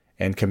year,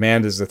 and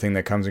Command is the thing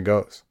that comes and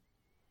goes.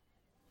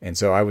 And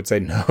so I would say,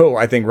 no,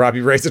 I think Robbie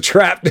Ray's a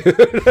trap, dude.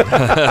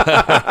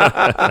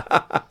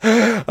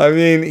 I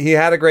mean, he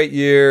had a great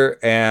year,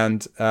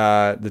 and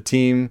the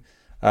team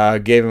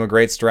gave him a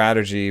great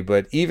strategy.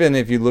 But even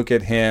if you look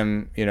at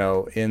him,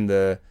 in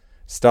the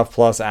Stuff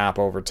Plus app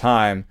over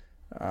time,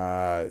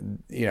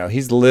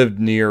 he's lived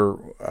near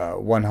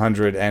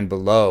 100 and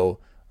below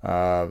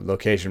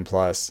Location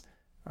Plus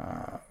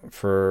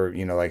for,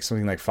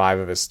 something like 5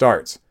 of his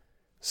starts.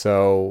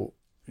 So,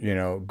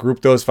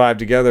 group those 5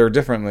 together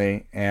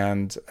differently,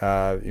 and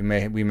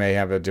we may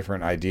have a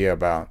different idea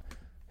about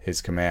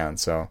his command.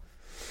 So,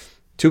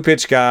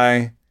 2-pitch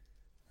guy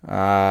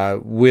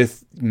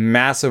with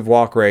massive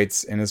walk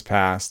rates in his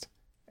past,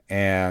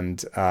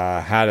 and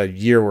had a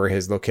year where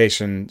his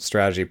location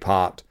strategy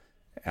popped.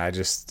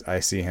 I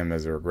see him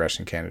as a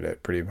regression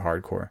candidate, pretty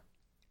hardcore.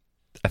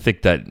 I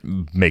think that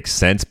makes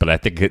sense, but I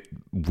think it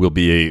will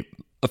be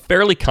a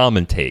fairly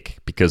common take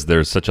because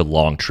there's such a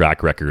long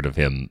track record of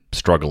him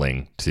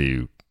struggling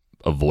to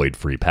avoid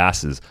free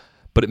passes.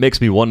 But it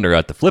makes me wonder,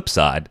 at the flip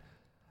side,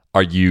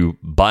 are you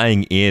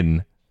buying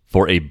in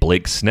for a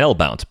Blake Snell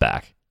bounce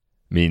back?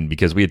 I mean,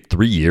 because we had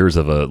 3 years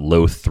of a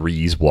low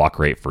 3s walk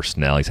rate for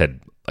Snell. He's had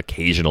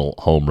occasional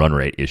home run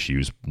rate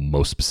issues,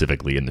 most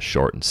specifically in the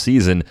shortened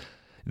season.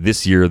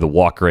 This year, the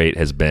walk rate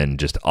has been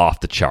just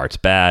off the charts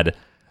bad.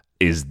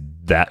 Is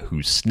that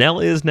who Snell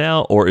is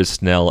now, or is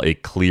Snell a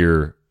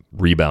clear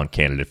rebound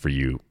candidate for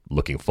you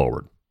looking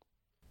forward?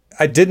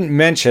 I didn't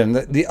mention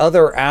that the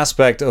other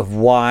aspect of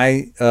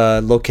why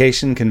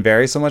location can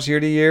vary so much year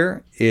to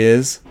year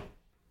is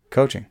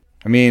coaching.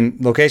 I mean,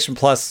 Location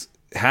Plus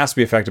has to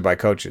be affected by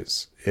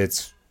coaches.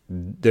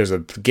 There's a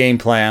game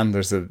plan.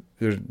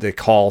 They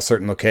call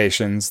certain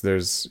locations.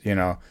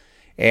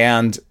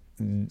 And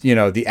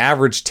the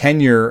average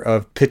tenure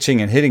of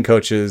pitching and hitting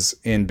coaches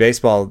in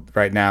baseball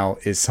right now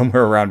is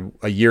somewhere around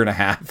a year and a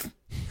half.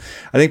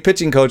 I think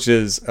pitching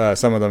coaches,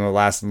 some of them have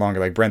lasted longer.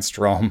 Like Brent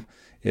Strom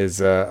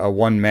is a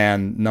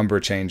one-man number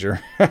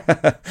changer.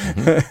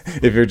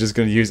 If you're just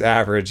going to use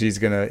average, he's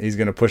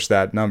gonna push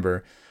that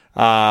number.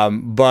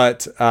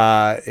 But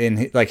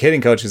in like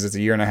hitting coaches, it's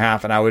a year and a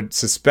half, and I would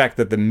suspect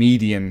that the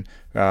median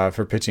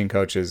for pitching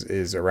coaches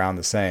is around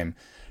the same.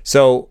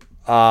 So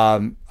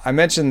I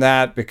mentioned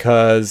that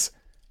because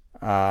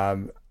I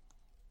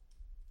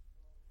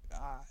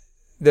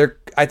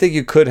think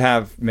you could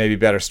have maybe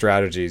better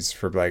strategies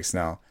for Blake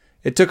Snell.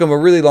 It took him a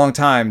really long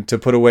time to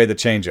put away the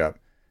changeup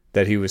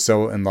that he was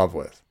so in love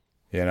with,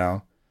 you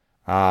know.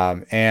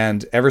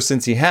 And ever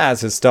since he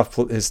has, his stuff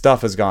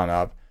has gone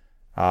up.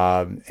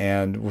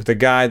 And with a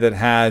guy that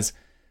has,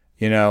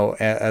 you know,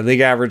 a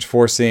league average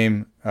four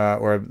seam,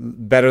 or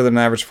better than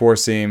average four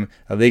seam,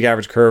 a league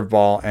average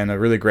curveball, and a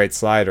really great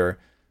slider,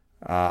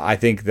 I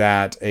think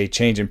that a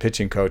change in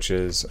pitching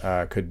coaches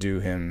could do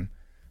him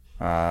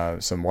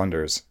some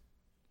wonders.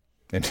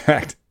 In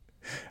fact,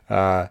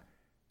 I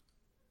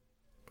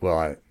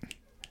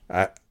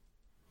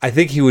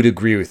think he would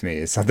agree with me,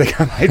 is something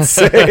I might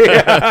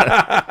say.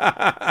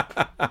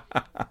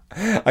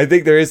 I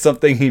think there is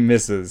something he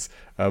misses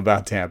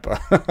about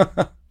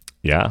Tampa.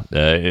 Yeah,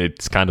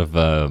 it's kind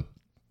of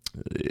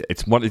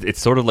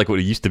it's sort of like what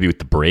it used to be with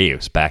the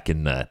Braves back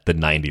in the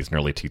 90s and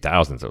early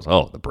 2000s. It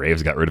was, the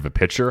Braves got rid of a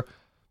pitcher.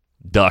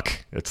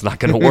 Duck, it's not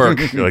going to work.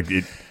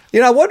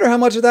 I wonder how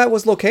much of that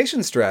was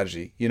location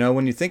strategy, you know,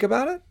 when you think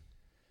about it.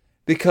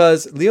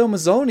 Because Leo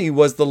Mazzoni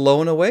was the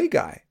low and away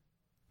guy.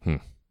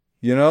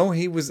 You know,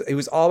 he was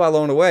all about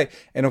low and away.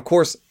 And of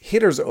course,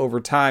 hitters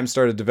over time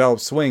started to develop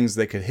swings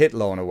that could hit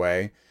low and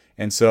away.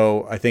 And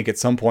so I think at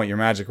some point your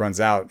magic runs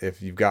out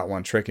if you've got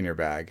one trick in your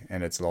bag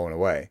and it's low and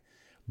away.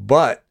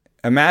 But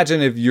imagine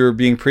if you're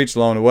being preached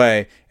low and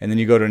away, and then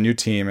you go to a new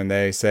team and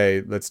they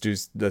say, let's do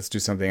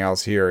something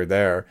else here or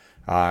there.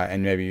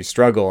 And maybe you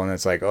struggle and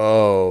it's like,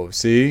 oh,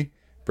 see,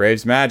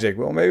 Braves magic.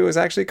 Well, maybe it was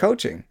actually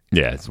coaching.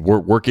 Yeah, it's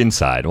work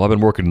inside. Well, I've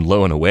been working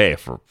low and away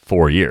for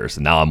 4 years,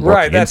 and now I'm working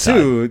right, that inside.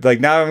 too.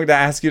 Like now I'm going to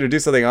ask you to do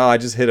something. Oh, I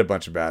just hit a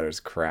bunch of batters.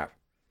 Crap.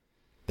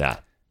 Yeah.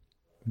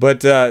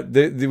 But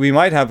we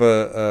might have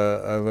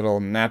a little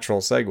natural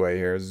segue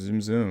here.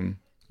 Zoom, zoom.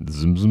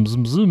 Zoom, zoom,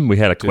 zoom, zoom. We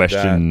had a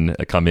question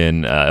come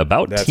in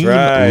about That's Team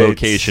right.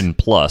 Location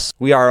Plus.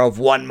 We are of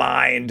one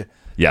mind.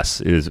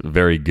 Yes, it is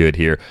very good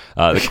here.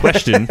 The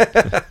question,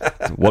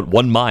 what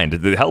one mind?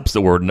 It helps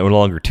that we're no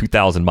longer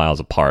 2,000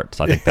 miles apart,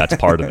 so I think that's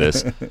part of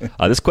this.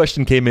 This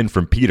question came in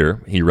from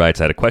Peter. He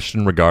writes, I had a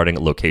question regarding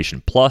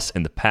Location Plus.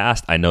 In the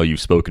past, I know you've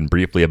spoken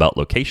briefly about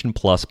Location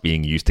Plus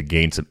being used to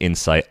gain some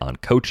insight on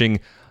coaching,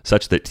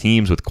 such that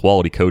teams with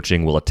quality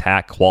coaching will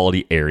attack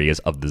quality areas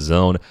of the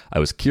zone. I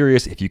was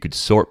curious if you could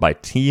sort by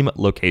Team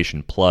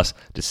Location Plus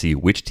to see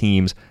which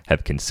teams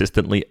have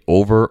consistently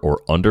over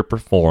or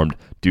underperformed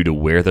due to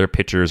where their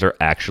pitchers are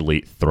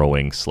actually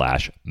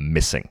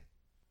throwing/missing.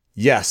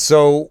 Yes,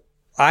 so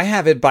I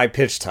have it by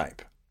pitch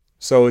type.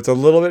 So it's a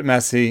little bit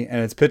messy,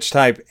 and it's pitch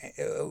type,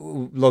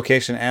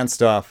 location, and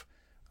stuff.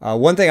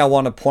 One thing I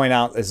want to point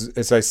out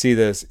as I see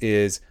this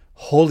is,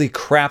 holy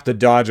crap, the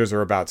Dodgers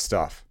are about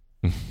stuff.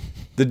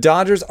 The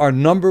Dodgers are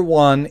number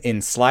 1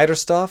 in slider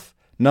stuff,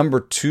 number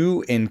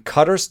 2 in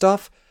cutter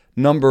stuff,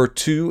 number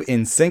 2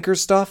 in sinker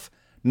stuff,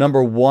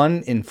 number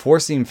 1 in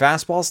four-seam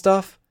fastball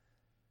stuff.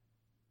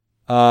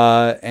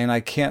 And I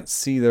can't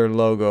see their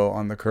logo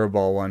on the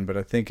curveball one, but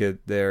I think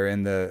they're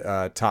in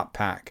the top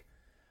pack.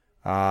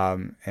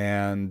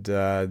 And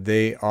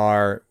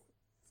they're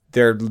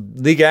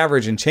league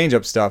average in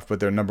changeup stuff, but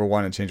they're number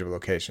 1 in changeup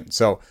location.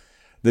 So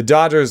the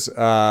Dodgers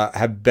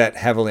have bet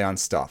heavily on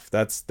stuff.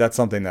 That's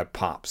something that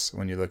pops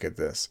when you look at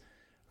this.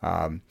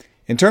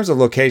 In terms of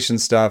location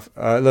stuff,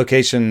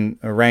 location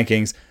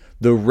rankings,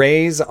 the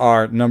Rays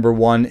are number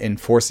 1 in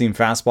four-seam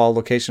fastball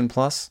location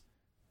plus.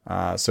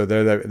 So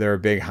they're a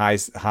big high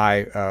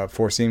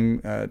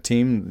four-seam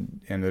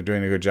team, and they're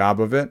doing a good job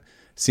of it.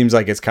 Seems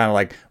like it's kind of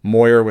like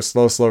Moyer with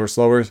slow, slower,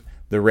 slower.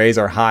 The Rays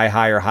are high,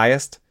 higher,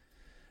 highest.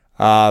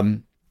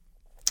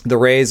 The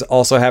Rays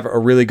also have a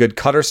really good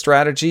cutter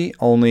strategy.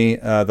 Only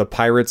the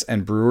Pirates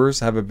and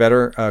Brewers have a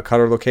better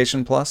cutter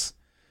location plus.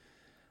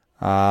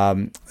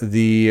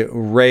 The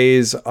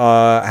Rays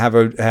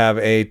have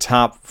a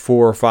top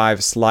 4 or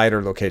 5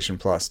 slider location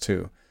plus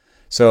too.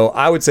 So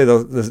I would say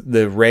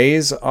the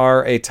Rays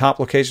are a top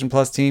location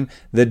plus team.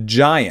 The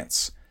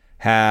Giants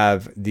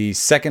have the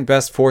second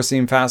best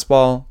four-seam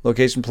fastball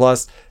location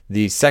plus,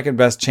 the second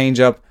best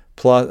changeup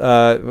plus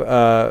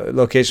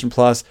location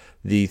plus,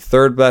 the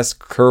third best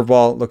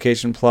curveball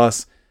location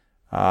plus,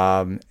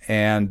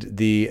 and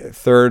the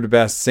third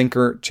best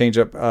sinker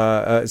changeup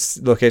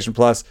location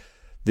plus.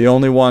 The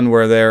only one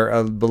where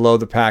they're below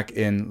the pack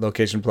in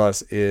location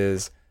plus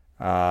is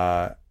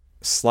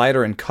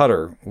slider and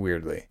cutter,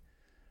 weirdly.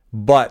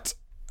 But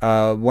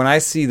when I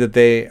see that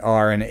they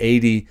are an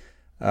 80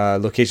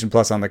 location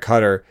plus on the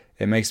cutter,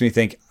 it makes me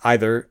think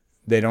either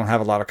they don't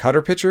have a lot of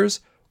cutter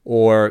pitchers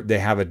or they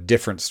have a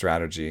different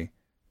strategy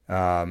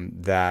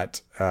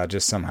that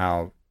just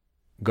somehow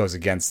goes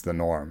against the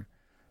norm.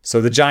 So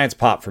the Giants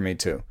pop for me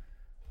too.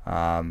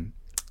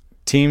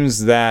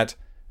 Teams that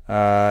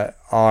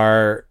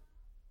are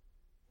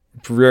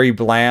very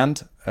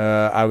bland,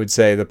 I would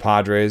say the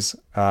Padres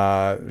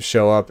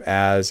show up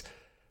as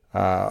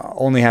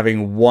only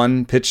having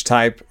one pitch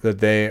type that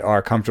they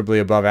are comfortably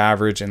above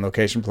average in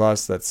location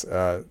plus. That's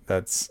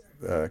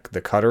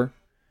the cutter,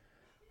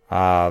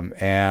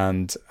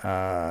 and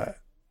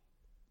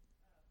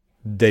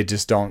they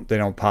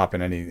don't pop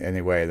in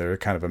any way. They're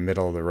kind of a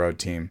middle of the road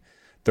team.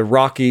 The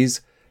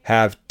Rockies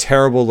have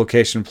terrible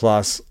location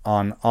plus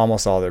on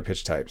almost all their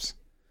pitch types.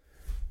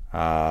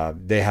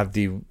 They have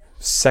the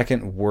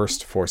second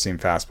worst four-seam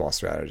fastball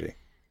strategy.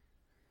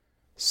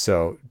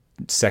 So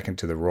second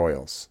to the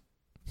Royals.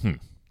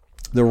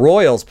 The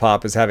Royals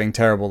pop is having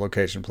terrible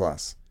location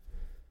plus.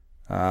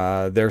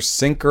 Their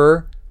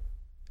sinker,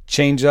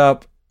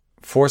 changeup,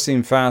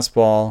 four-seam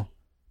fastball,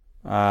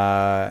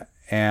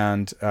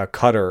 and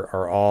cutter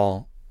are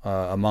all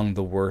among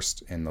the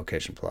worst in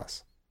location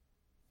plus.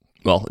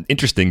 Well,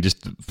 interesting,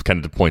 just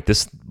kind of to point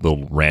this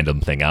little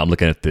random thing out. I'm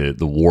looking at the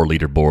WAR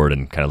leaderboard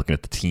and kind of looking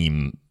at the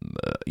team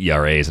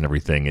ERAs and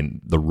everything.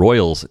 And the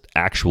Royals'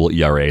 actual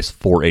ERA is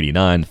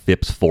 4.89,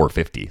 FIPS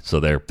 4.50. So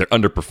they're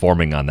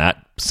underperforming on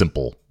that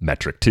simple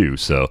metric too.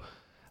 So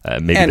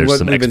maybe and there's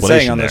some explanation there. And what we've been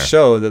saying on the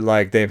show that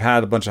like they've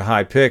had a bunch of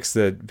high picks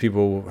that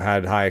people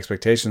had high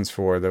expectations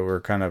for that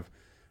were kind of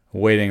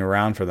waiting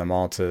around for them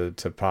all to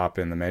pop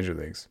in the major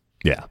leagues.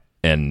 Yeah.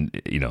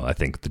 And, I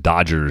think the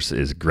Dodgers,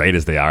 as great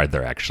as they are,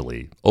 they're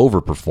actually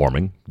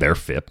overperforming their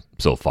FIP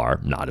so far.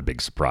 Not a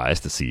big surprise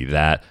to see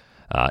that.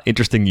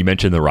 Interesting you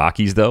mentioned the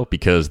Rockies, though,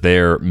 because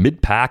they're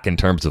mid-pack in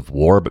terms of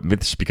WAR, but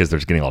it's because they're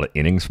just getting a lot of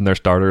innings from their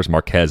starters.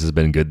 Marquez has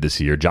been good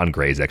this year. John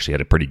Gray's actually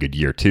had a pretty good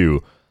year,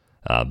 too.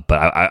 But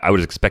I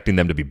was expecting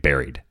them to be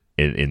buried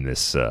in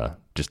this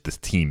just this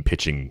team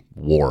pitching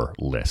WAR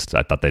list.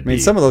 I thought they'd be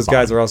some of those fine.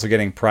 guys are also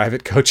getting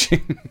private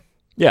coaching.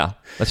 Yeah,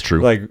 that's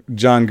true. Like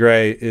John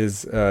Gray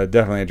is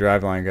definitely a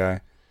driveline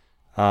guy.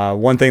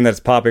 One thing that's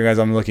popping as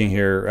I'm looking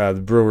here,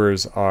 the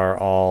Brewers are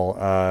all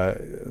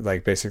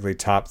like basically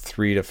top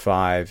 3 to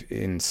 5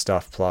 in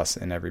stuff plus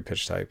in every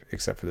pitch type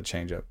except for the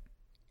changeup.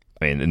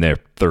 I mean, and they're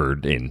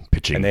third in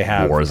pitching and they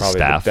have WAR as a probably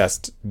staff.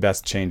 the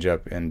best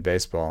changeup in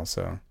baseball.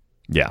 So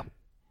Yeah,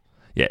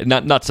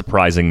 not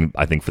surprising,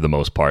 I think, for the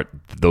most part.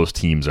 Those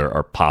teams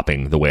are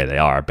popping the way they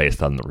are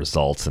based on the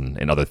results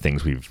and other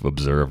things we've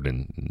observed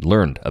and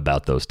learned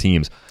about those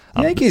teams.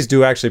 Yankees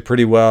do actually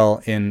pretty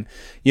well in,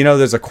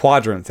 there's a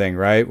quadrant thing,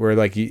 right? Where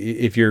like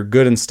if you're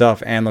good in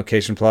stuff and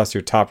location plus,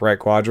 you're top right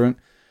quadrant.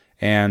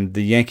 And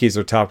the Yankees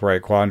are top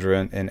right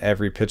quadrant in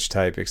every pitch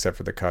type except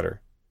for the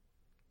cutter.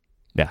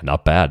 Yeah,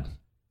 not bad.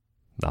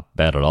 Not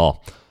bad at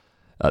all.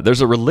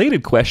 There's a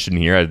related question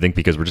here, I think,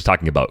 because we're just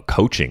talking about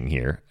coaching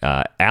here.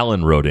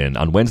 Alan wrote in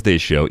on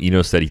Wednesday's show.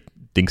 Eno said he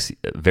thinks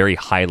very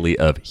highly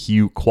of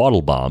Hugh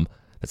Quattlebaum.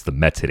 That's the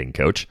Mets hitting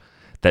coach.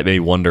 That made me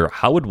wonder,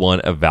 how would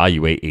one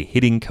evaluate a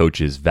hitting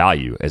coach's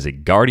value? As a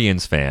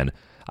Guardians fan,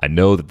 I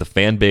know that the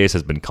fan base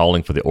has been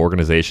calling for the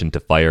organization to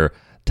fire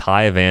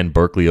Ty Van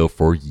Berkeley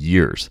for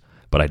years.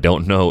 But I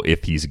don't know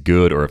if he's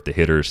good or if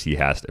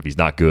if he's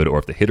not good or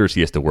if the hitters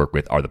he has to work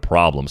with are the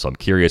problem. So I'm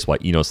curious why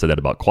Eno said that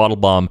about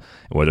Quattlebaum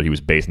and whether he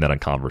was basing that on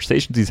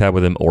conversations he's had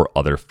with him or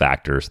other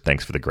factors.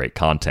 Thanks for the great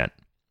content.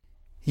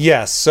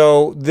 Yes,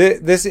 so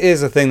this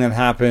is a thing that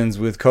happens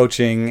with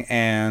coaching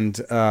and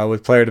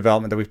with player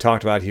development that we've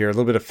talked about here. A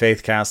little bit of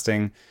faith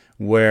casting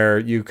where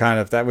you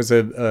that was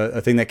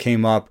a thing that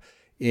came up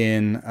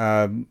in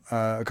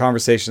a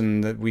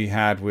conversation that we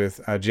had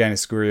with Gianni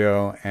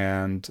Scurio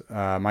and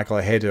Michael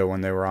Ajedo when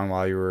they were on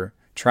while you were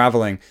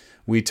traveling.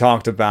 We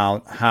talked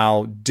about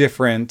how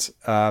different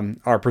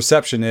our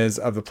perception is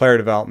of the player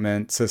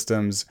development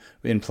systems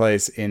in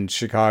place in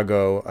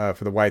Chicago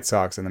for the White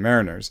Sox and the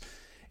Mariners.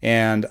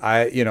 And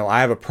I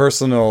have a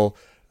personal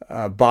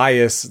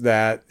bias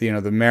that,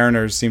 the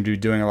Mariners seem to be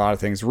doing a lot of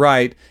things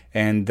right,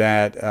 and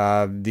that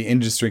the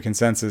industry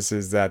consensus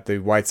is that the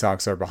White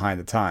Sox are behind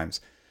the times.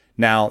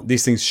 Now,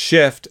 these things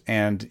shift,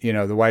 and,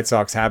 the White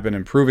Sox have been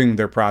improving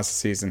their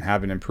processes and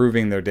have been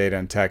improving their data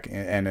and tech,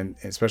 and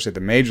especially at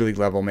the major league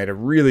level, made a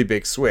really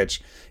big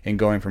switch in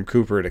going from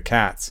Cooper to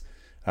Katz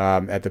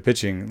at the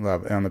pitching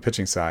level, on the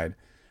pitching side.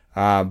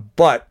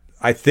 But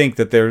I think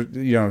that they're,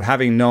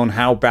 having known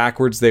how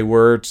backwards they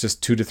were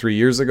just 2 to 3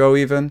 years ago,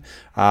 even,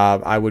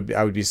 I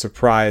would be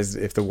surprised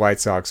if the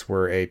White Sox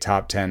were a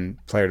top 10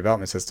 player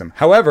development system.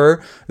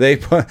 However, they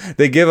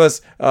give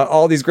us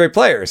all these great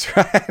players,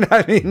 right?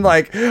 I mean,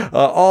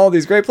 all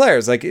these great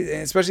players,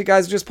 especially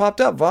guys who just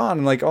popped up, Vaughn,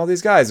 and all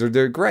these guys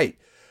they're great.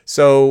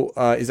 So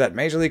is that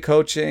major league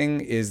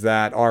coaching? Is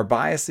that our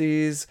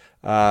biases?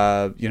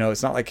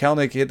 It's not like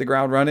Kelenic hit the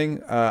ground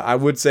running. I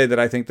would say that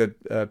I think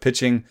that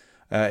pitching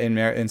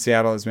in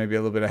Seattle is maybe a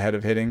little bit ahead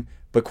of hitting,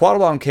 but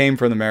Quattlebaum came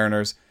from the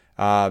Mariners,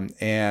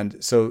 and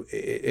so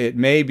it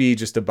may be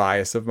just a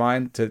bias of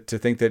mine to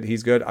think that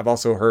he's good. I've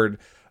also heard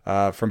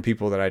from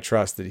people that I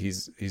trust that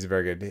he's a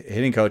very good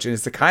hitting coach, and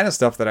it's the kind of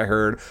stuff that I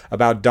heard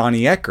about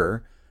Donnie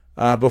Ecker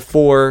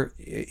before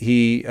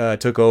he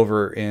took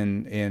over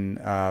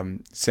in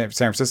San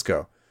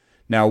Francisco.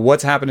 Now,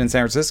 what's happened in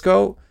San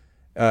Francisco?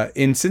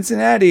 In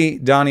Cincinnati,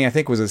 Donnie, I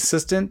think, was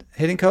assistant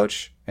hitting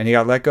coach, and he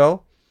got let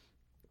go.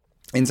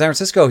 In San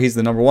Francisco, he's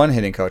the number 1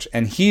 hitting coach.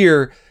 And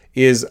here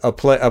is a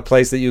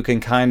place that you can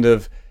kind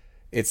of,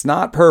 it's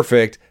not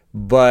perfect,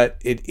 but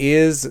it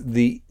is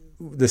the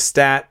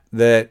stat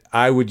that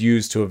I would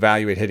use to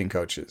evaluate hitting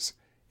coaches,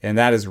 and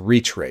that is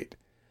reach rate.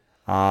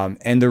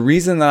 And the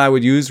reason that I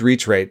would use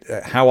reach rate,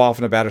 how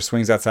often a batter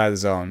swings outside the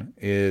zone,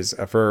 is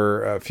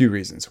for a few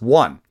reasons.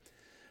 One,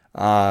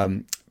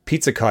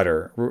 Pizza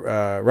Cutter,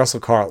 Russell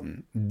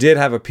Carlton, did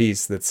have a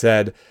piece that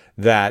said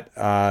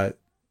that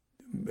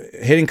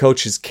hitting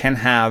coaches can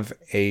have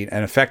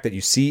an effect that you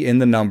see in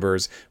the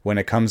numbers when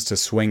it comes to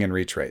swing and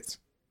reach rates.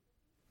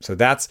 So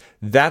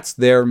that's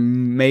their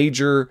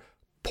major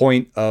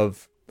point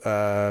of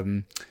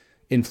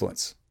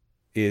influence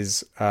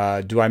is,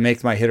 do I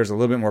make my hitters a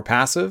little bit more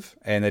passive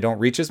and they don't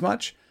reach as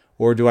much,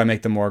 or do I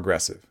make them more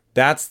aggressive?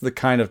 That's the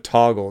kind of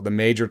toggle, the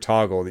major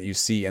toggle that you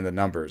see in the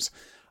numbers.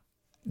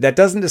 That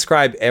doesn't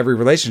describe every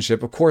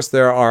relationship. Of course,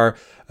 there are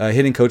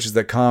hitting coaches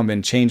that come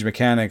and change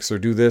mechanics or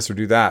do this or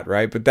do that,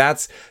 right? But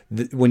that's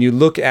when you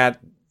look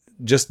at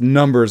just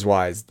numbers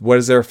wise, what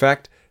is their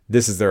effect?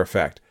 This is their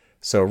effect.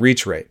 So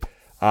reach rate.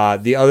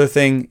 The other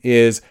thing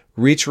is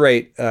reach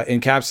rate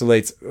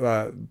encapsulates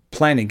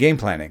planning, game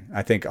planning,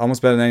 I think,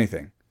 almost better than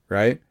anything,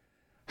 right?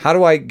 How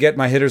do I get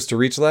my hitters to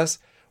reach less?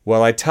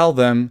 Well, I tell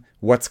them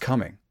what's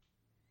coming,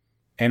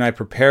 and I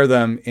prepare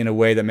them in a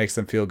way that makes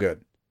them feel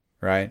good,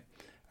 right?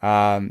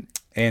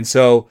 And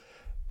so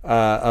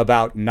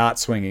about not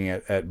swinging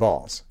at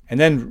balls. And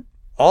then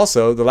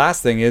also the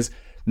last thing is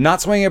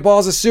not swinging at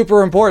balls is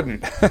super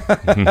important.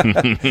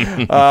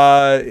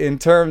 In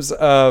terms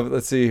of,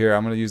 let's see here,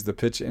 I'm going to use the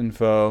pitch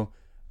info,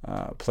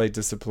 plate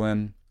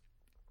discipline,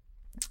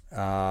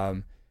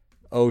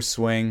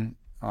 O-swing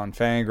on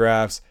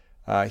Fangraphs.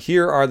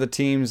 Here are the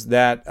teams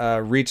that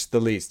reached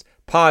the least.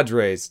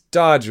 Padres,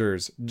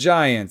 Dodgers,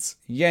 Giants,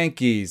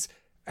 Yankees,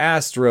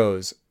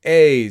 Astros,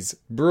 A's,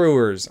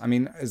 Brewers. I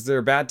mean, is there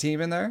a bad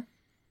team in there?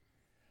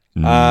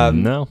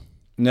 No.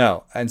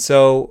 No. And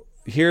so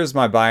here's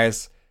my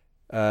bias.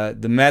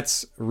 The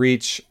Mets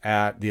reach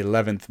at the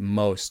 11th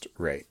most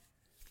rate.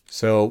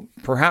 So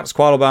perhaps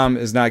Quattlebaum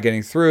is not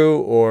getting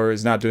through or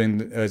is not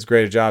doing as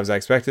great a job as I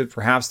expected.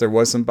 Perhaps there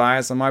was some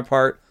bias on my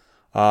part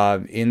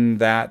in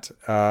that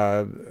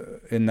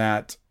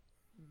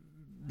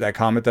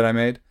comment that I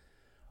made.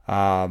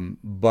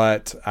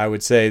 But I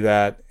would say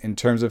that in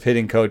terms of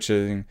hitting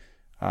coaching,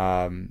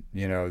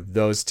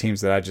 those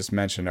teams that I just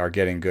mentioned are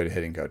getting good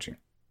hitting coaching.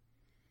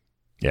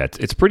 Yeah,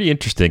 it's pretty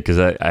interesting because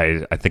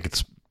I think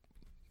it's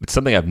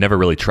something I've never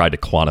really tried to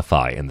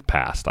quantify in the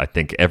past. I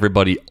think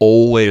everybody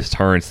always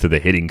turns to the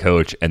hitting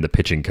coach and the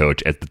pitching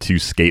coach as the two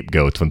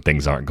scapegoats when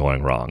things aren't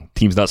going wrong.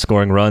 Teams not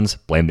scoring runs,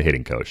 blame the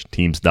hitting coach.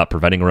 Teams not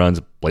preventing runs,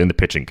 blame the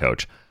pitching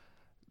coach.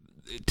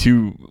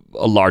 To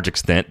a large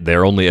extent,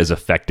 they're only as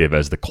effective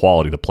as the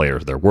quality of the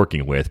players they're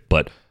working with.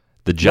 But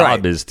the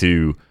job is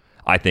to,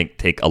 I think,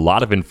 take a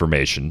lot of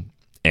information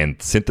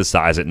and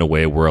synthesize it in a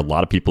way where a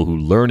lot of people who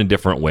learn in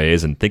different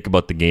ways and think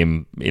about the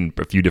game in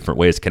a few different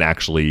ways can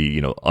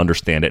actually,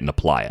 understand it and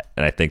apply it.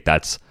 And I think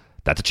that's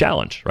a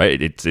challenge, right?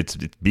 It's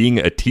being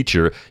a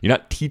teacher. You're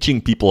not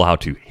teaching people how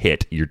to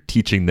hit. You're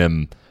teaching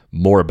them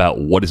more about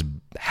what is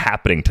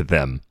happening to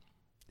them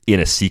in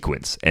a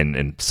sequence.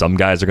 And some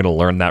guys are going to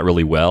learn that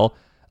really well.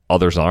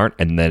 Others aren't.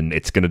 And then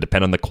it's going to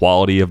depend on the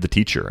quality of the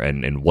teacher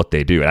and what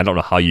they do. And I don't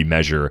know how you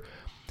measure.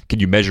 Can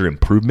you measure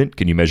improvement?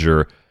 Can you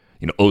measure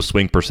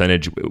O-swing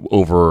percentage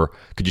over,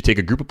 could you take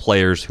a group of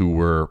players who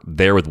were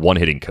there with one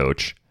hitting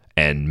coach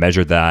and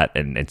measure that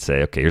and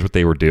say, okay, here's what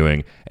they were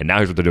doing, and now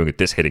here's what they're doing with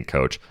this hitting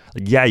coach?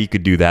 Yeah, you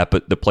could do that,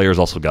 but the players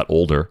also got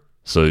older.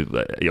 So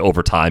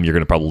over time, you're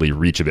going to probably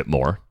reach a bit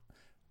more.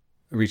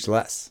 Reach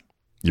less.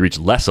 You reach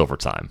less over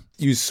time.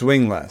 You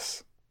swing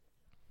less.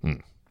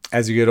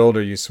 As you get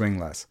older, you swing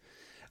less.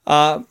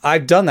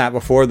 I've done that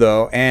before,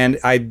 though, and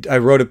I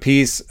wrote a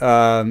piece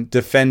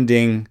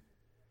defending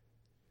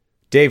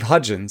Dave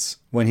Hudgens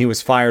when he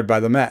was fired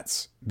by the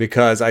Mets,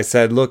 because I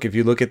said, look, if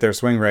you look at their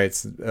swing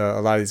rates, a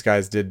lot of these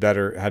guys had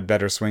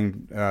better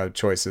swing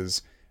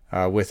choices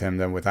with him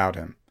than without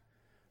him.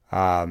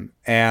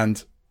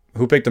 And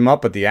who picked him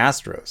up but the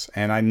Astros?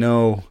 And I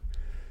know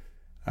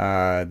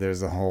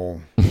there's a whole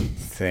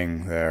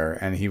thing there,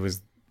 and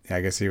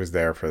I guess he was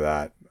there for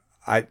that.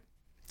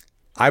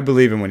 I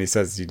believe him when he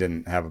says he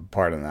didn't have a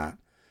part in that.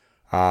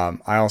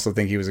 I also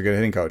think he was a good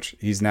hitting coach.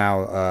 He's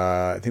now,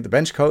 I think, the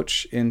bench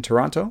coach in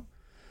Toronto.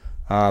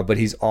 But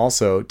he's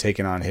also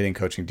taken on hitting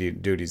coaching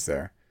duties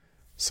there.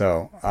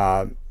 So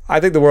I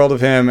think the world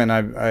of him, and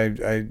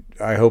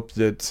I hope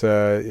that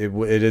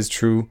it is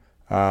true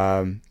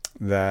that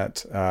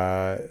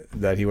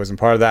he wasn't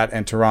part of that.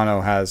 And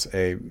Toronto has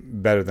a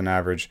better than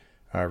average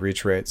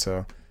reach rate.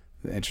 So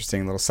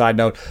interesting little side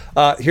note.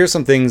 Here's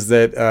some things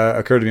that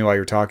occurred to me while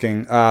you were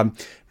talking.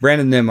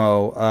 Brandon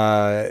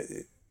Nimmo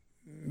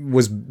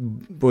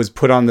was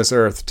put on this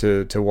earth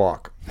to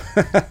walk.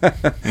 He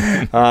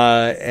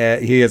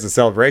has a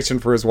celebration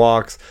for his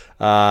walks,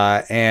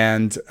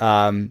 and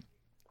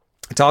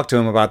talked to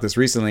him about this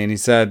recently, and he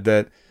said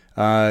that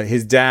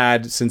his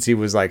dad, since he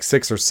was like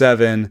 6 or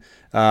 7,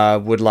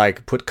 would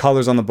like put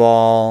colors on the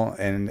ball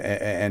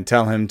and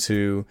tell him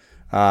to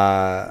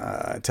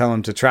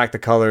track the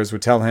colors,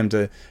 would tell him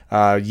to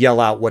yell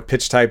out what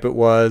pitch type it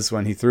was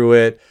when he threw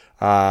it,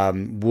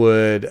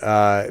 would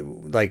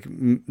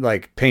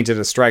like painted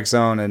a strike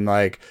zone, and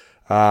like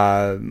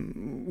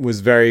was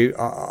very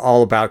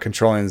all about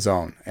controlling the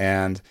zone.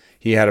 And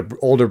he had an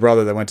older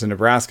brother that went to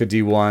Nebraska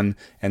D1,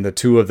 and the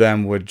two of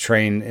them would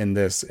train in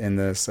this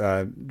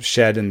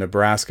shed in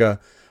Nebraska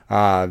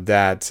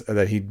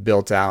that he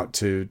built out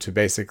to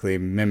basically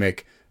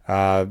mimic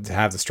to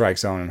have the strike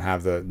zone and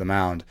have the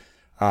mound.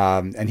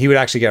 And he would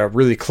actually get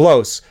really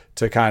close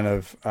to kind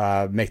of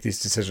make these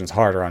decisions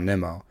harder on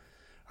Nimmo,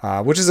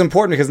 which is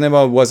important because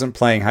Nimmo wasn't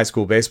playing high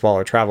school baseball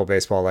or travel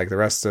baseball like the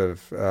rest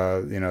of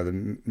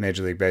the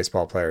Major League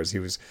Baseball players. He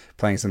was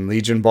playing some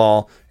Legion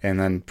ball and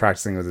then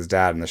practicing with his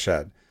dad in the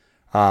shed.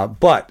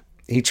 But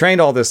he trained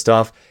all this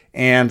stuff,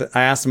 and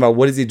I asked him about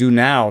what does he do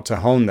now to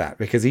hone that,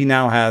 because he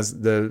now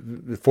has the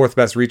 4th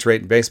best reach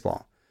rate in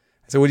baseball.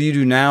 I said, what do you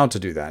do now to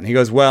do that? And he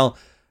goes, well,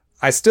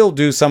 I still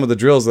do some of the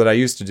drills that I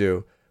used to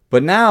do,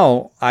 but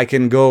now I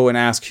can go and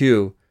ask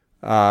Hugh,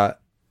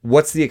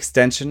 what's the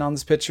extension on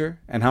this pitcher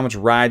and how much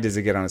ride does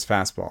it get on his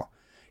fastball?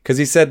 Because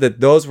he said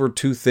that those were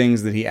 2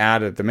 things that he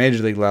added at the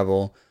major league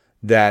level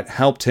that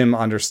helped him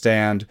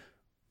understand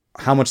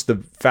how much the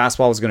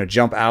fastball was going to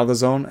jump out of the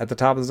zone at the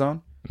top of the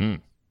zone.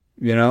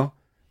 You know?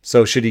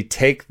 So should he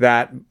take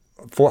that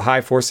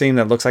high 4-seam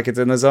that looks like it's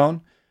in the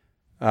zone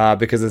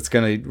because it's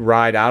going to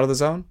ride out of the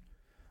zone?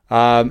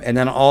 And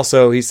then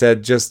also he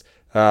said just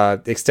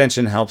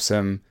extension helps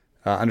him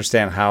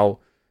understand how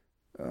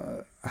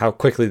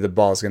quickly the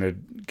ball is going to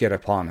get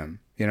upon him,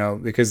 you know,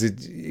 because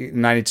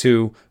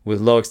 92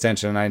 with low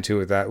extension,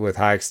 92 with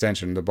high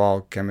extension, the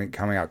ball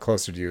coming out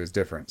closer to you is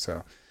different.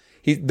 So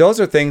those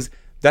are things.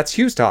 That's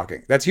Hugh's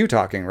talking. That's Hugh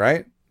talking,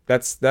 right?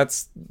 That's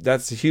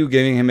Hugh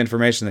giving him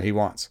information that he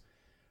wants.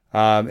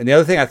 And the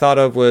other thing I thought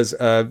of was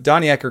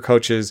Donnie Ecker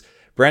coaches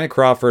Brandon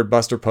Crawford,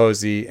 Buster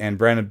Posey, and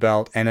Brandon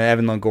Belt, and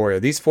Evan Longoria.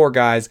 These 4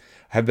 guys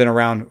have been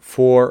around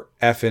for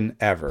effing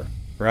ever,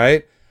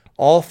 right?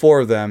 All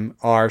 4 of them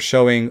are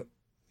showing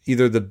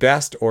either the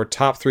best or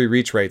top 3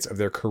 reach rates of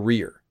their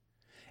career.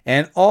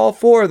 And all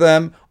 4 of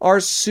them are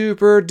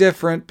super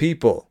different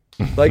people.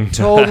 Like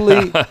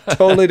totally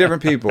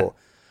different people.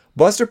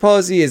 Buster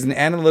Posey is an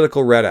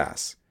analytical red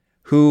ass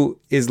who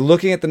is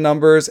looking at the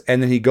numbers,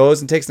 and then he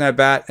goes and takes an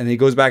at-bat, and he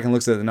goes back and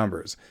looks at the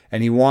numbers.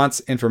 And he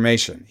wants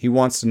information. He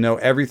wants to know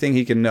everything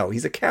he can know.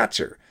 He's a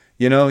catcher.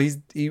 You know,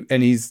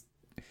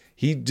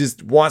 he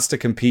just wants to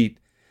compete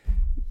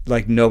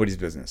like nobody's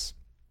business.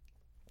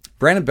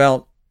 Brandon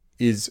Belt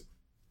is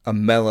a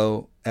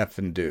mellow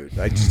effing dude.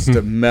 Like just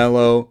a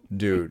mellow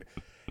dude.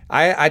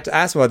 I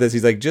asked him about this.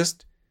 He's like,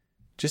 just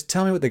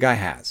tell me what the guy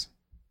has.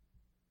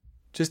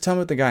 Just tell me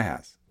what the guy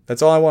has.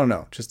 That's all I want to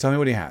know. Just tell me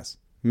what he has.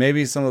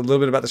 Maybe a little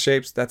bit about the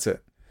shapes. That's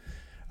it.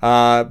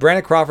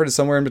 Brandon Crawford is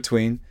somewhere in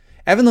between.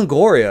 Evan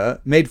Longoria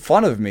made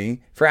fun of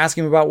me for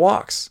asking him about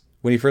walks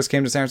when he first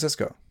came to San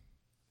Francisco.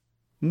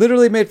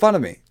 Literally made fun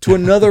of me to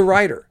another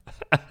writer.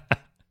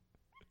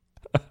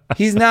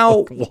 He's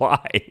now...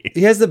 Why?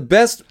 He has the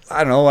best...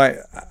 I don't know.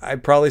 I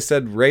probably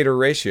said rate or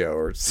ratio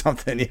or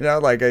something, you know?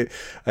 Like, I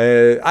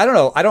don't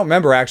know. I don't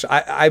remember, actually.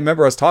 I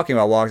remember us talking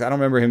about walks. I don't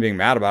remember him being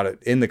mad about it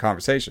in the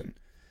conversation.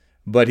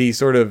 But he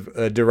sort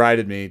of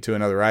derided me to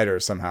another writer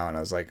somehow. And I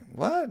was like,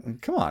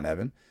 what? Come on,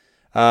 Evan.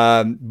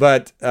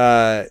 But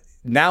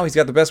now he's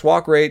got the best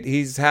walk rate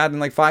he's had in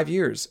like 5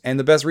 years. And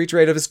the best reach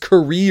rate of his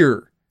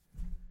career.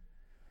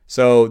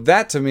 So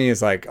that to me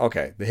is like,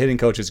 okay, the hitting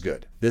coach is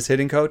good. This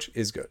hitting coach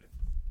is good.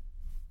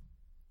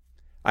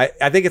 I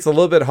think it's a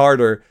little bit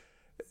harder.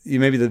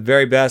 Maybe the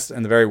very best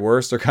and the very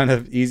worst are kind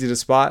of easy to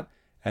spot.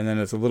 And then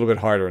it's a little bit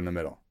harder in the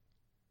middle.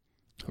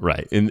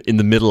 Right. In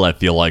the middle, I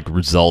feel like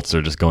results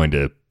are just going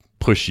to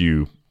push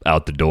you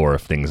out the door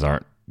if things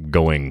aren't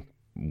going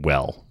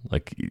well.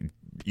 Like,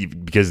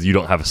 because you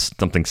don't have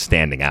something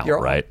standing out,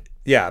 right?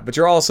 Yeah, but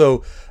you're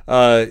also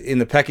in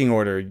the pecking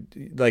order.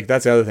 Like,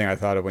 that's the other thing I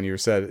thought of when you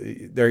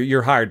said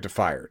you're hired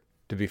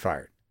to be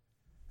fired.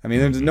 I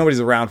mean,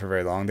 nobody's around for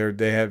very long.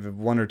 They have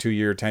 1 or 2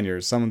 year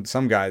tenures.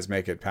 Some guys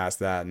make it past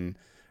that and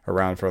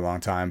around for a long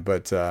time.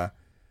 But you're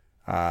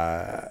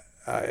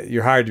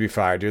hired to be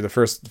fired. You're the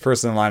first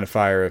in the line of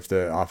fire if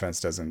the offense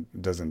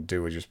doesn't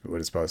do what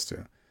it's supposed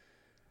to.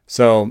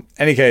 So,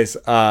 any case,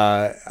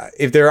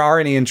 if there are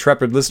any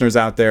intrepid listeners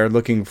out there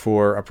looking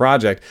for a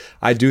project,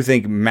 I do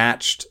think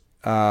matched,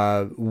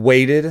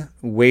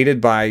 weighted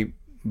by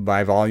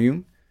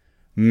volume,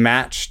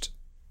 matched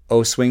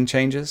O-swing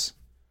changes.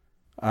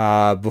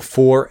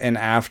 Before and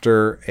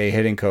after a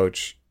hitting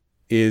coach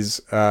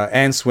is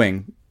and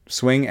swing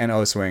and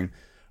O-swing,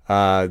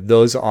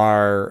 those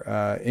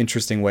are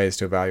interesting ways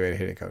to evaluate a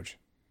hitting coach.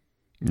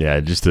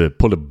 Yeah, just to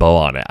put a bow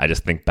on it, I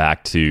just think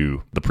back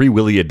to the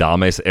pre-Willy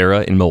Adames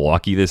era in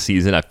Milwaukee this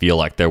season. I feel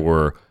like there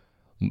were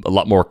a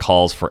lot more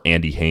calls for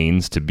Andy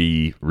Haynes to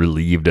be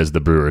relieved as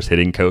the Brewers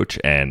hitting coach,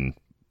 and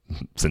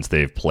since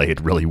they've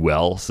played really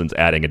well since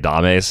adding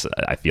Adames.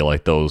 I feel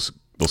like those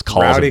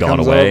calls Rowdy have gone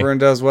comes away. over and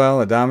does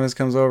well. Adames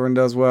comes over and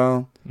does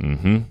well.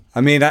 Mm-hmm.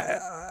 I mean,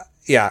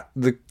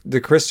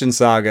 the Christian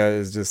saga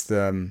is just,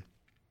 I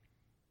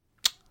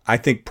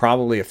think,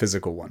 probably a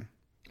physical one.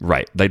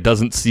 Right. That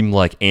doesn't seem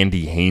like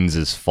Andy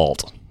Haynes'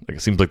 fault. Like,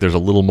 it seems like there's a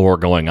little more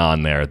going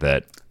on there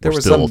that we're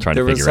still trying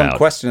to figure out. There was some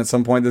question at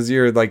some point this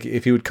year, like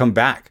if he would come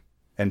back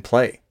and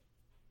play.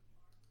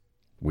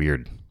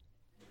 Weird.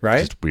 Right?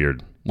 Just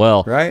weird.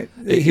 Well, right?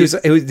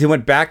 He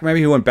went back. Maybe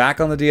he went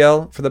back on the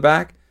DL for the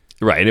back.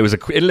 Right.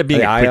 It ended up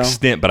being a quick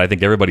stint, but I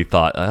think everybody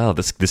thought, oh,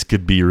 this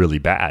could be really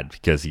bad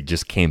because he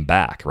just came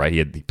back, right?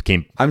 He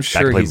came I'm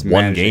sure back to he's play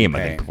one game,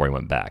 pain. I think, before he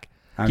went back.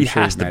 He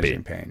sure has he's to be.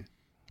 Pain.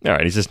 All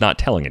right. He's just not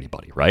telling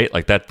anybody, right?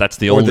 Like that's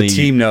the or only the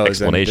team knows,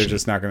 explanation. And they're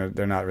just not going to.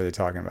 They're not really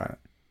talking about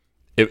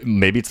it.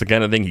 Maybe it's the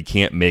kind of thing he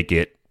can't make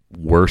it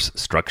worse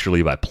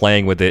structurally by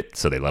playing with it,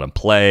 so they let him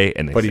play.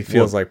 But he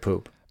feels like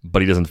poop.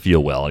 But he doesn't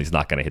feel well, and he's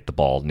not going to hit the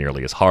ball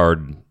nearly as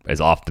hard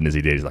as often as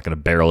he did. He's not going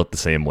to barrel it the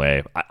same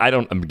way. I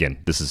don't. Again,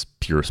 this is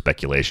pure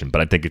speculation, but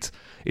I think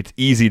it's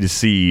easy to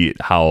see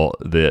how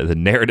the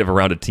narrative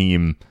around a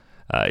team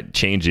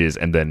changes,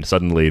 and then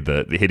suddenly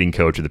the hitting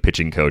coach or the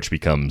pitching coach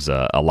becomes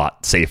a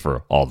lot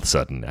safer all of a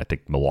sudden. I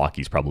think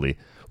Milwaukee's probably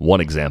one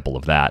example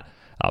of that.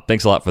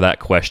 Thanks a lot for that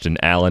question,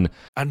 Alan.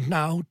 And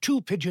now,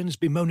 two pigeons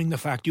bemoaning the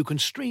fact you can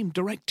stream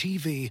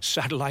DirecTV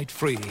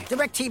satellite-free.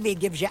 DirecTV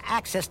gives you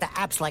access to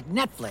apps like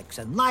Netflix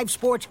and live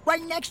sports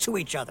right next to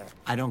each other.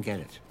 I don't get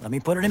it. Let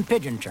me put it in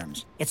pigeon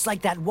terms. It's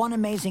like that one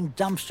amazing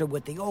dumpster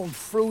with the old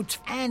fruits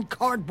and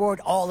cardboard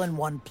all in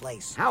one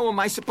place. How am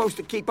I supposed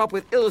to keep up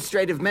with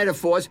illustrative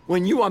metaphors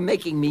when you are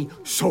making me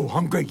so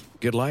hungry?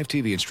 Get live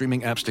TV and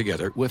streaming apps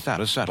together without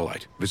a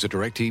satellite. Visit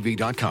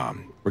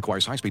DirecTV.com.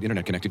 Requires high-speed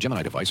internet-connected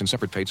Gemini device and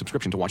separate paid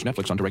subscription to watch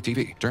Netflix on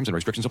DirecTV. Terms and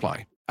restrictions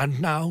apply.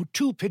 And now,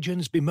 two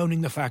pigeons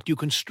bemoaning the fact you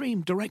can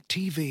stream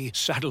DirecTV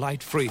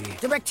satellite-free.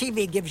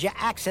 DirecTV gives you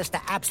access to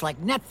apps like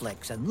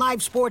Netflix and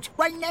live sports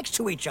right next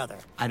to each other.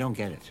 I don't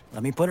get it.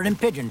 Let me put it in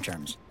pigeon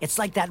terms. It's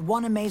like that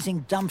one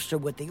amazing dumpster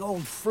with the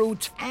old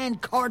fruits and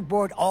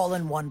cardboard all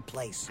in one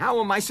place. How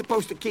am I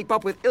supposed to keep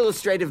up with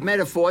illustrative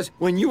metaphors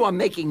when you are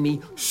making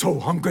me so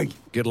hungry?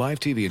 Get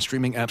live TV and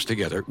streaming apps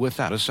together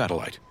without a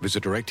satellite.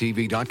 Visit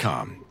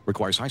DirecTV.com.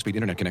 Requires high-speed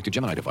internet-connected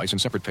Gemini device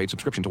and separate paid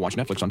subscription to watch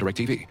Netflix on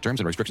DirecTV. Terms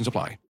and restrictions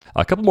apply.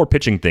 A couple more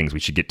pitching things we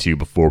should get to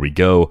before we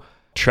go.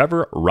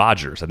 Trevor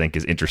Rogers, I think,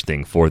 is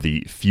interesting for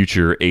the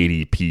future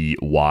ADP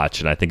watch,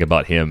 and I think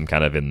about him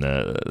kind of in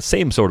the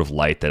same sort of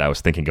light that I was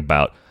thinking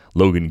about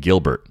Logan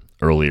Gilbert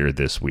earlier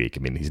this week.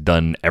 I mean, he's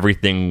done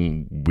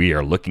everything we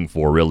are looking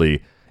for,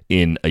 really,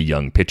 in a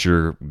young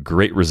pitcher.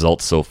 Great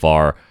results so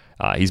far.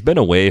 He's been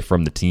away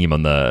from the team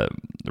on the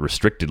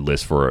restricted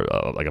list for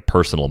like a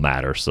personal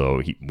matter, so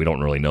we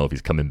don't really know if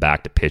he's coming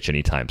back to pitch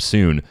anytime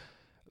soon.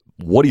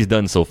 What he's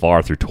done so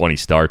far through 20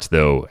 starts,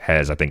 though,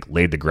 has, I think,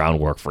 laid the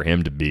groundwork for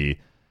him to be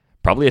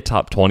probably a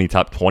top 20,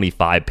 top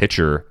 25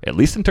 pitcher, at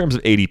least in terms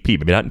of ADP.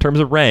 Maybe not in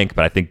terms of rank,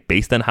 but I think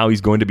based on how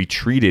he's going to be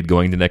treated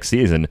going to next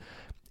season,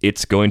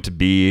 it's going to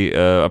be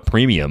a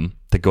premium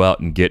to go out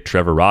and get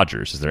Trevor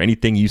Rogers. Is there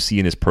anything you see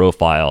in his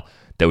profile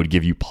that would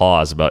give you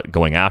pause about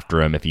going after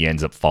him if he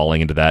ends up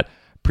falling into that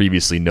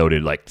previously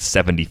noted like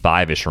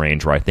 75-ish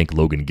range where I think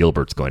Logan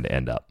Gilbert's going to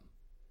end up?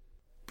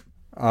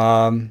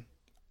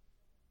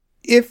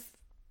 If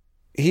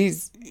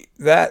he's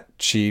that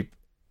cheap,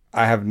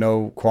 I have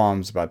no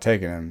qualms about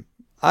taking him.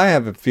 I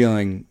have a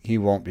feeling he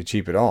won't be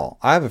cheap at all.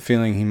 I have a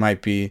feeling he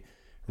might be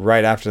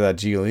right after that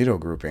Giolito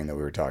grouping that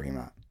we were talking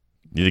about.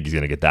 You think he's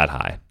going to get that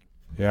high?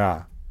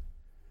 Yeah.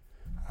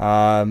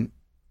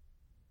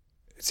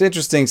 It's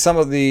interesting. Some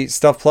of the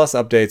Stuff Plus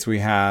updates we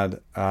had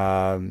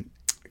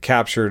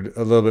captured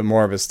a little bit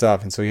more of his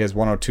stuff. And so he has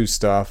 102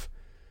 stuff,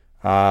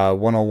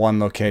 101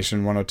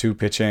 location, 102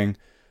 pitching.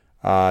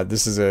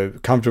 This is a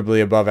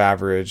comfortably above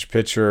average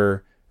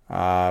pitcher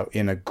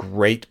in a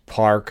great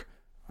park.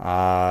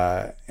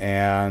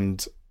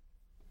 And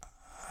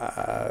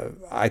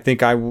I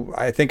think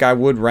I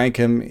would rank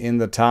him in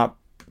the top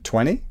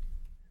 20.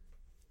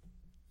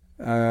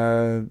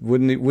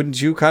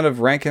 Wouldn't you kind of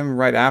rank him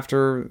right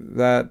after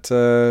that?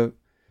 Who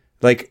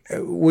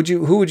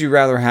would you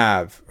rather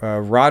have,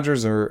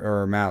 Rogers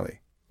or Malley?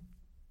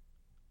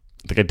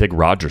 I think I'd take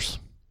Rogers.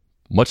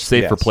 Much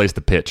safer place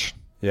to pitch.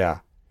 Yeah.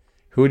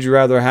 Who would you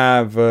rather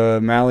have,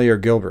 Malley or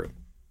Gilbert?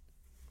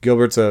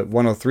 Gilbert's a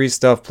 103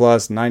 Stuff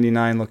Plus,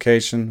 99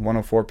 location,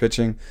 104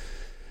 pitching.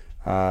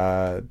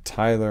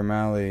 Tyler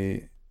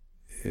Malley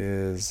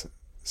is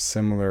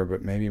similar,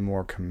 but maybe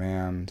more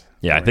command.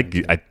 Yeah,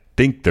 I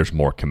think there's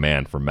more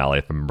command from Malley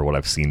if I remember what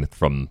I've seen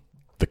from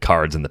the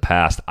cards in the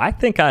past. I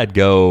think I'd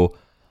go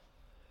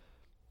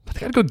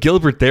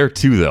Gilbert there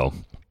too, though.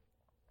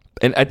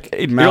 And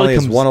Malley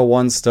is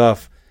 101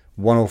 Stuff,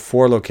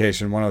 104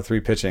 location, 103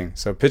 pitching.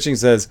 So pitching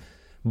says,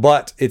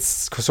 but it's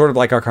sort of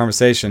like our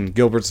conversation.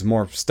 Gilbert's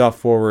more stuff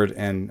forward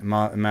and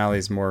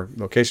Malley's more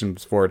location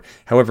forward.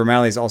 However,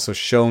 Malley's also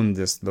shown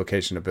this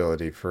location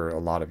ability for a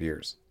lot of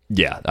years.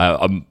 Yeah,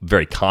 I'm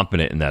very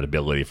confident in that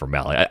ability for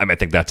Malley. I mean, I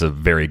think that's a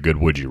very good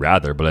would you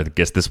rather, but I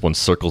guess this one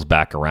circles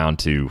back around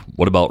to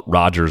what about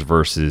Rogers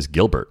versus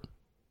Gilbert?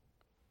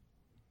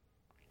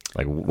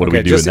 Like, what do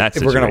we do in that situation?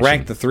 If we're going to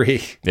rank the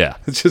three. Yeah.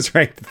 Let's just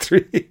rank the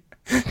three.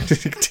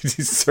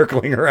 He's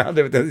circling around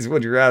it with these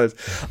would you rather.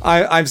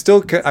 I'm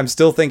still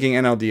thinking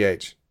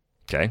NLDH.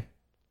 Okay.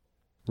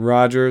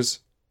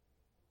 Rogers.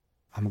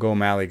 I'm going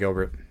Malley,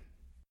 Gilbert.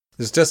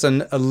 There's just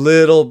a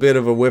little bit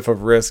of a whiff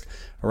of risk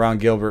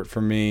around Gilbert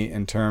for me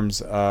in terms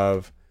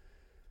of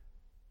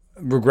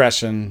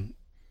regression,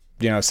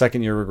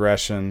 second year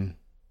regression,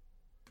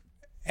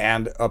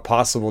 and a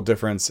possible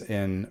difference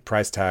in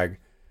price tag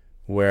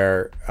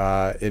where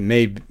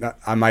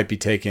I might be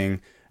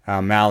taking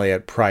Malley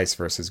at price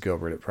versus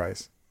Gilbert at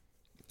price.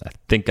 I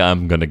think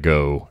I'm going to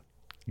go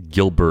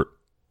Gilbert,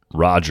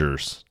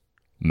 Rogers,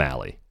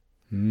 Malley.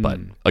 But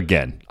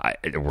again,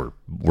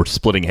 we're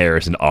splitting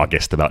hairs in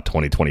August about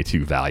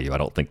 2022 value. I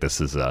don't think this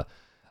is I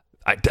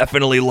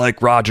definitely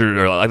like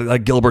Roger or I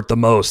like Gilbert the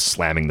most,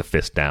 slamming the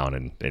fist down.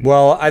 And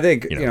well, I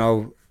think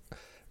putting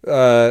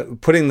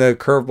the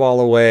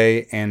curveball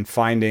away and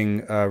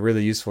finding a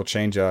really useful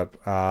changeup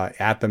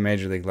at the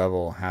major league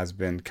level has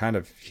been kind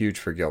of huge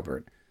for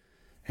Gilbert.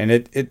 And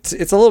it's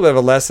a little bit of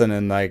a lesson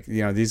in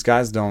these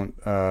guys don't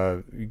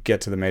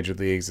get to the major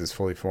leagues as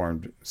fully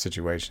formed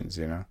situations.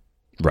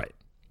 Right.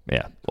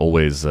 Yeah,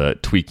 always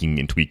tweaking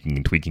and tweaking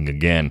and tweaking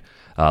again.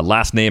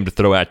 Last name to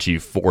throw at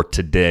you for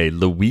today,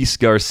 Luis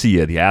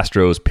Garcia, the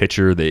Astros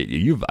pitcher that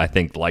you've, I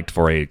think, liked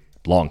for a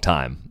long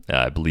time.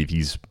 I believe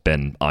he's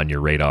been on your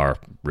radar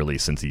really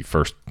since he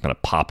first kind of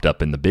popped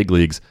up in the big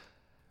leagues.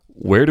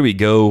 Where do we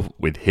go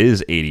with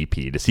his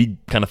ADP? Does he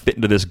kind of fit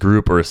into this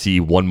group, or is he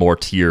one more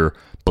tier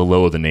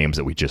below the names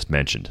that we just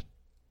mentioned?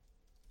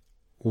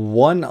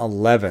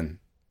 111.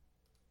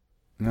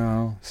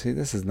 No, see,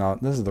 this is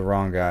the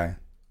wrong guy.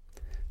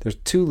 There's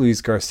two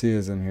Luis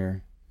Garcias in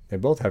here. They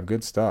both have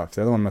good stuff.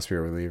 The other one must be a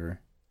reliever.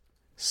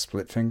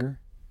 Split finger?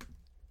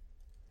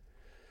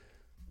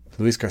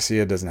 Luis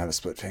Garcia doesn't have a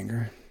split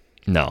finger.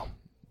 No,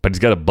 but he's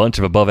got a bunch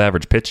of above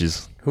average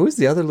pitches. Who is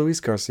the other Luis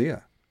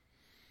Garcia?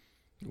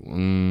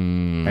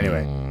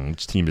 Anyway,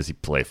 which team does he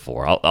play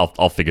for?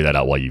 I'll figure that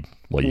out while you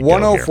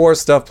 104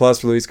 stuff plus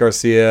for Luis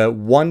Garcia,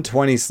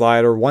 120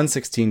 slider,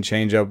 116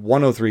 changeup,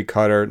 103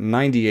 cutter,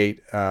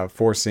 98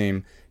 four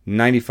seam,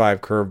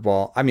 95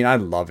 curveball. I mean, I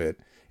love it.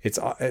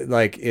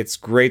 It's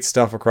great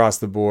stuff across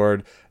the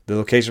board. The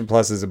location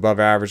plus is above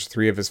average,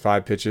 3 of his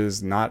 5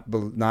 pitches, not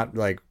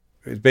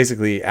it's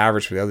basically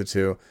average for the other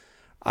 2.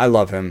 I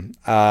love him.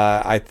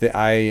 I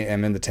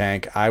am in the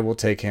tank. I will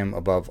take him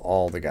above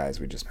all the guys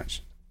we just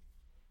mentioned.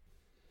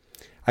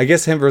 I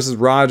guess him versus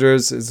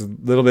Rogers is a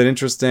little bit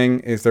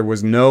interesting. If there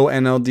was no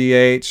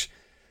NLDH,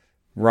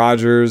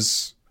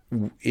 Rogers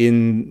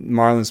in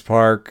Marlins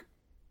Park,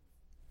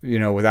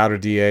 without a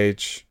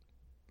DH,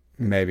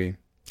 maybe.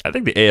 I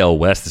think the AL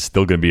West is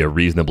still going to be a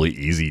reasonably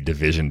easy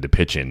division to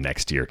pitch in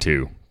next year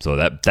too. So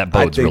that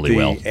bodes really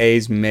well. The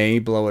A's may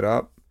blow it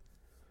up.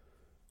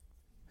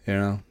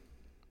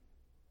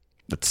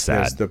 That's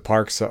sad.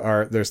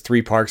 There's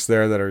 3 parks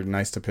there that are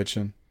nice to pitch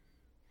in.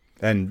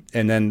 And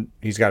then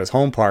he's got his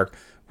home park,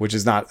 which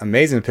is not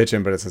amazing to pitch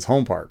in, but it's his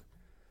home park.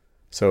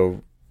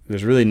 So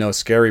there's really no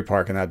scary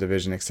park in that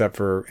division, except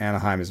for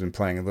Anaheim has been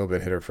playing a little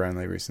bit hitter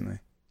friendly recently.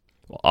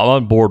 I'm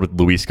on board with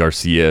Luis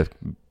Garcia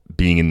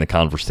being in the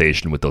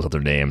conversation with those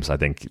other names. I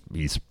think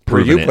he's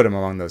proven Where you put him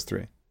among those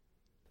 3?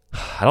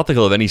 I don't think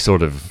he'll have any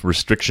sort of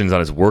restrictions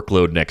on his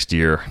workload next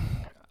year.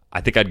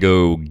 I think I'd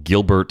go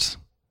Gilbert,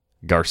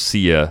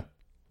 Garcia,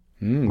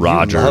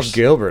 Rogers, love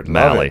Gilbert,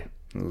 Malley.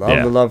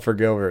 The love for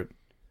Gilbert.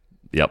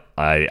 Yep.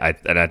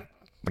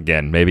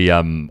 Again, maybe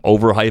I'm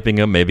overhyping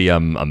him. Maybe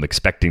I'm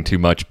expecting too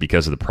much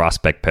because of the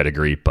prospect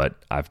pedigree, but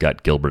I've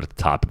got Gilbert at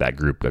the top of that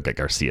group. I've got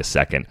Garcia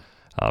second.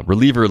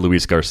 Reliever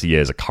Luis Garcia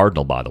is a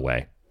Cardinal, by the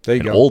way. There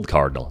you go. Old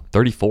Cardinal,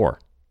 34.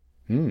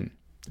 He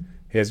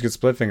has good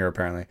split finger,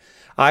 apparently.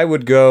 I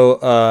would go,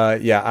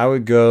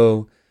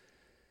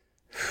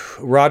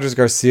 Rogers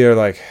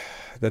Garcia.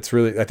 That's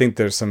really, I think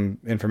there's some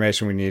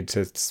information we need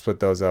to split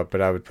those up, but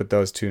I would put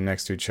those 2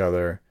 next to each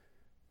other.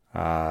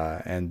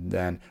 And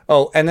then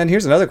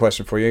here's another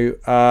question for you.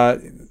 How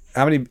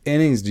many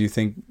innings do you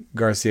think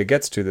Garcia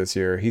gets to this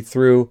year? He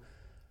threw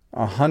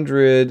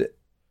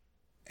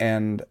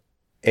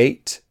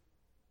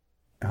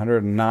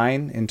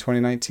 109 in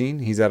 2019.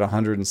 He's at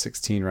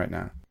 116 right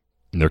now.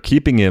 And they're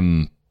keeping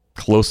him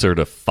closer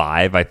to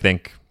 5, I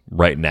think,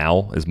 right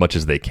now, as much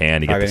as they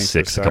can. He got to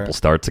 6 a couple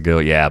starts ago.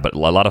 Yeah, but a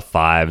lot of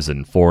 5s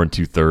and 4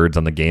 2/3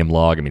 on the game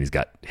log. I mean, he's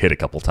got hit a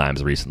couple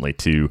times recently,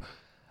 too.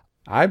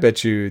 I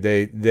bet you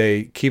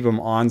they keep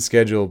him on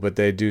schedule, but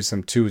they do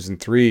some 2s and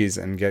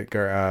 3s and get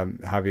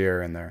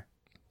Javier in there.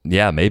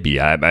 Yeah, maybe.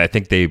 I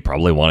think they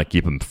probably want to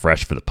keep him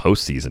fresh for the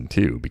postseason,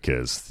 too,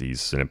 because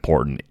he's an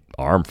important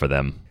arm for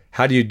them.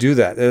 How do you do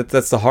that?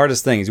 That's the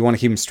hardest thing. Is you want to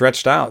keep him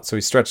stretched out. So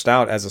he's stretched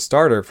out as a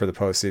starter for the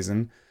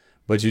postseason,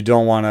 but you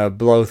don't want to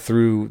blow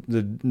through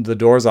the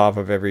doors off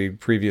of every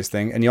previous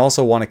thing. And you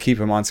also want to keep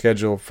him on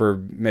schedule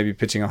for maybe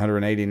pitching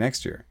 180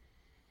 next year.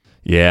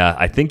 Yeah,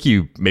 I think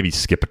you maybe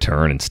skip a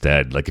turn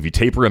instead. Like if you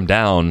taper him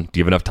down, do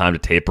you have enough time to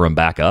taper him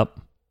back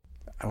up?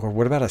 Or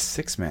what about a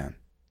 6-man?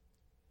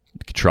 You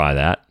could try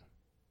that.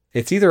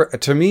 It's either,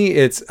 to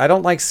me, I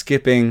don't like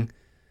skipping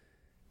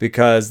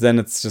because then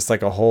it's just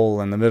like a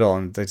hole in the middle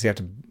and you have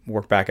to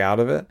work back out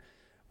of it.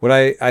 What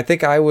I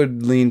think I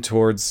would lean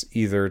towards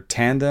either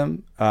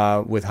tandem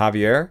with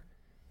Javier,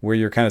 where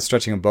you're kind of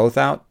stretching them both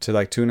out to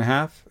like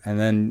 2.5, and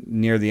then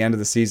near the end of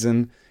the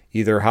season,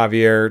 either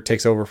Javier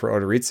takes over for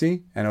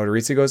Odorizzi and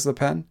Odorizzi goes to the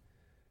pen.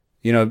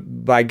 You know,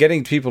 by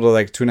getting people to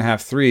like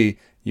 2.5, 3,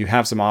 you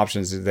have some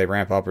options as they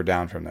ramp up or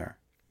down from there.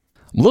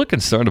 I'm a little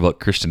concerned about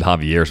Christian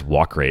Javier's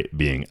walk rate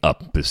being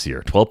up this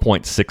year,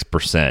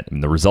 12.6%.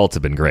 And the results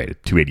have been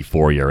great.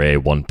 284 ERA,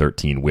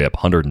 113 whip,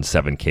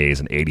 107 Ks,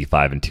 and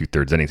 85 and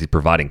 2/3 innings. He's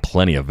providing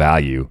plenty of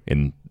value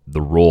in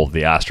the role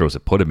the Astros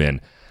have put him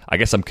in. I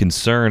guess I'm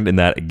concerned in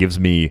that it gives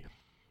me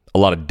a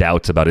lot of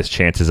doubts about his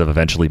chances of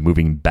eventually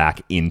moving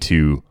back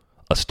into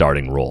a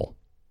starting role.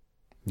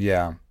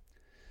 Yeah.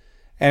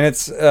 And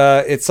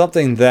it's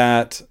something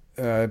that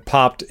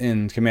popped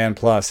in Command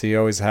Plus. He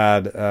always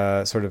had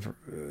sort of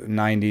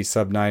 90,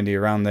 sub 90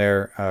 around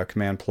there,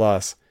 Command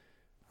Plus.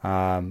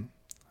 I'm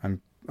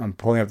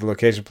pulling up the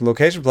location.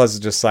 Location Plus is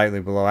just slightly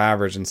below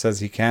average and says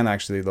he can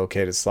actually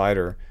locate his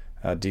slider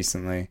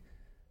decently.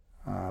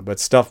 But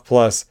Stuff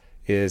Plus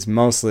is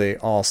mostly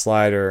all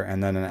slider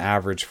and then an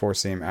average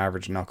four-seam,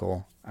 average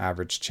knuckle,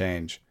 average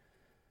change.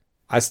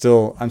 I'm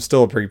still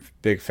a pretty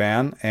big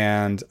fan,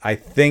 and I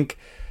think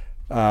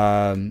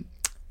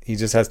he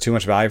just has too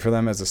much value for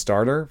them as a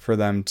starter for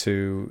them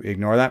to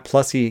ignore that.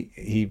 Plus,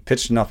 he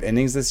pitched enough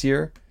innings this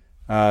year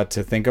to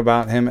think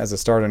about him as a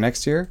starter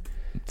next year.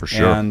 For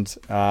sure. And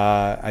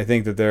I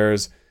think that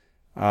there's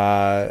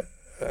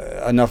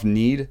enough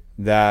need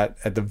that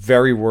at the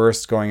very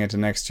worst going into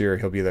next year,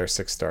 he'll be their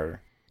 6th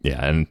starter.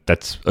 Yeah, and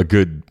that's a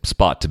good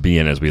spot to be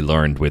in, as we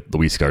learned with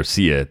Luis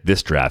Garcia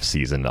this draft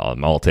season.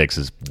 All it takes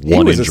is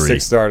one injury. He was a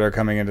 6th starter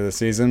coming into the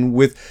season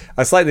with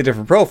a slightly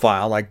different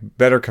profile, like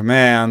better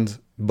command,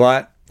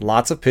 but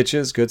lots of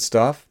pitches, good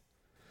stuff.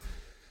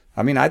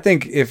 I mean, I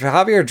think if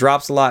Javier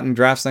drops a lot in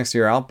drafts next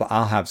year,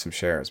 I'll have some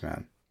shares,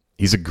 man.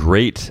 He's a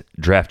great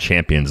draft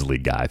Champions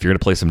League guy. If you're going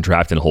to play some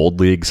draft and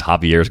hold leagues,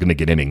 Javier's going to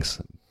get innings.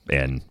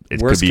 And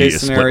it Worst could be case a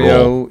split scenario,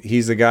 role.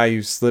 he's the guy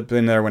you slip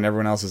in there when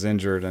everyone else is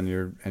injured, and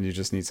you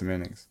just need some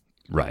innings.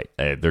 Right.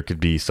 There could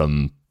be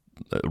some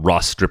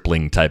Ross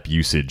Stripling type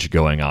usage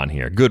going on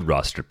here. Good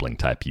Ross Stripling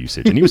type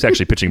usage. And he was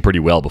actually pitching pretty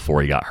well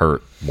before he got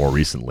hurt more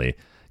recently,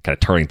 kind of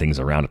turning things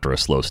around after a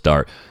slow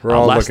start. We're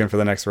all looking for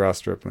the next Ross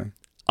Stripling.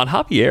 On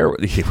Javier,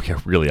 we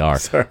really are.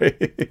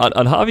 Sorry. on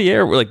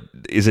Javier,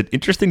 is it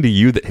interesting to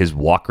you that his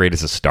walk rate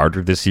as a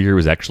starter this year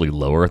was actually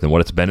lower than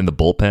what it's been in the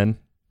bullpen?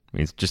 I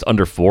mean, he's just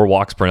under 4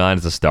 walks per 9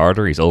 as a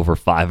starter. He's over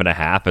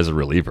 5.5 as a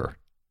reliever.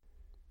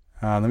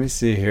 Let me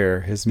see here.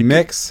 His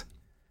mix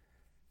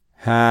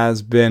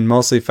has been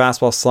mostly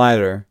fastball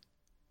slider,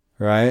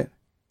 right?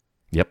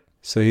 Yep.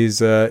 So he's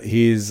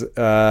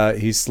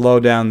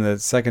slowed down the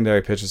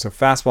secondary pitches. So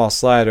fastball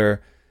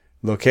slider,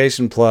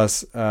 location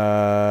plus,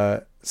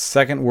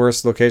 second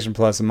worst location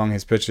plus among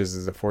his pitches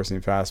is a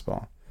four-seam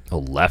fastball.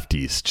 Oh,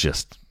 lefties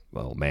just...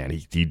 Oh, man,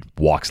 he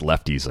walks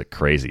lefties like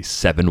crazy.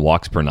 7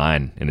 walks per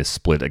 9 in his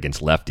split against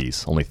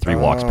lefties. Only 3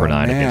 walks per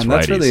 9 against righties.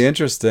 That's really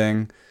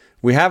interesting.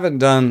 We haven't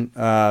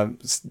done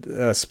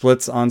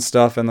splits on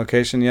stuff and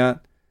location yet.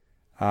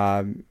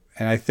 And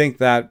I think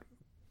that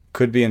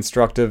could be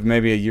instructive,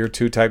 maybe a year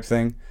 2 type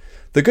thing.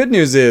 The good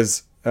news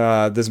is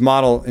this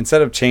model,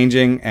 instead of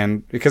changing,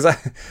 and because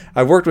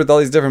I've worked with all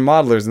these different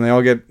modelers and they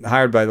all get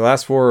hired by, the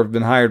last 4 have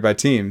been hired by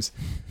teams.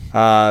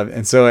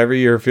 And so every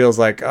year feels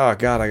like, oh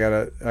God, I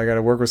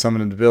gotta work with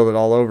someone to build it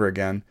all over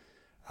again.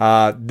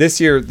 This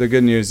year, the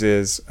good news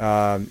is,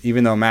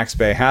 even though Max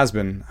Bay has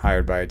been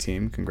hired by a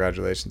team,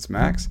 congratulations,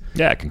 Max.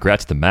 Yeah,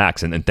 congrats to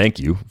Max, and thank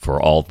you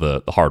for all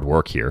the hard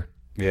work here.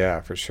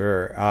 Yeah, for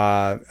sure.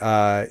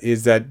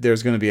 Is that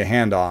there's going to be a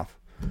handoff.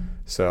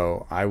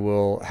 So I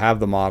will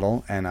have the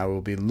model, and I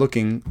will be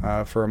looking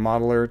for a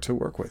modeler to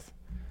work with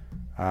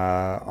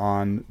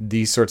on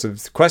these sorts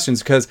of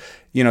questions, because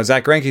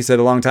Zach Greinke said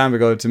a long time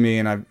ago to me,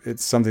 and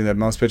it's something that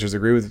most pitchers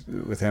agree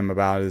with him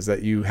about, is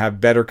that you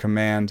have better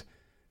command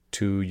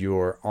to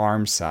your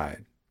arm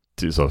side.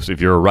 So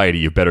if you're a righty,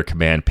 you better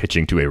command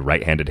pitching to a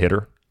right-handed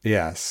hitter.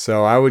 Yes.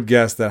 So I would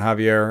guess that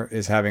Javier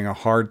is having a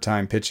hard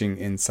time pitching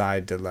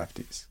inside to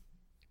lefties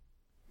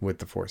with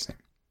the four seam.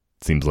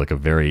 Seems like a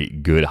very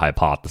good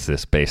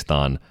hypothesis based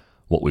on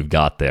what we've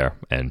got there,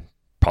 and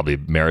probably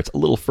merits a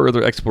little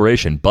further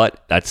exploration,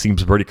 but that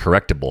seems pretty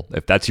correctable.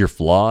 If that's your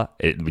flaw,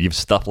 you've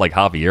stuff like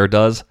Javier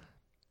does,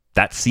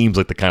 that seems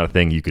like the kind of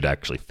thing you could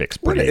actually fix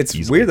pretty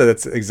easily. It's weird that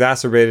it's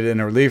exacerbated in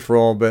a relief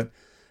role, but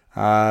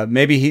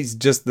maybe he's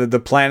just, the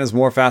plan is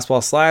more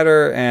fastball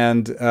slider,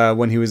 and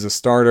when he was a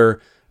starter,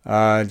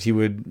 he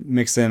would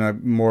mix in a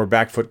more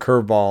back foot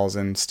curveballs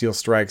and steal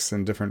strikes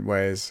in different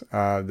ways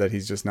that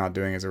he's just not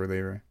doing as a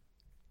reliever.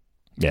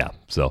 Yeah,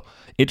 so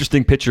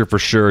interesting pitcher for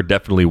sure.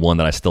 Definitely one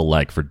that I still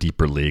like for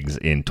deeper leagues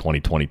in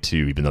 2022,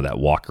 even though that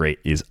walk rate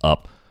is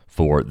up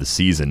for the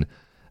season.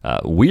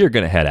 We are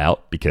going to head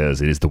out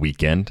because it is the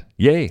weekend.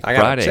 Yay, I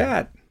got Friday. a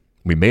chat.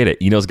 We made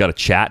it. Eno's got a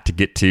chat to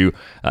get to.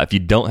 If you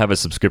don't have a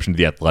subscription to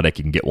The Athletic,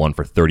 you can get one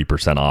for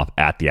 30% off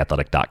at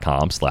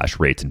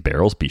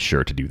theathletic.com/ratesandbarrels. Be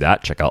sure to do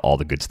that. Check out all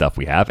the good stuff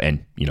we have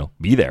and,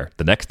 be there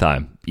the next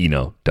time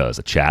Eno does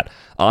a chat.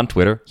 On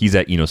Twitter, he's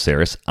at Eno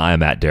Saris.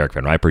 I'm at Derek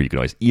Van Riper. You can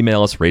always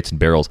email us,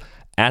 ratesandbarrels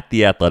at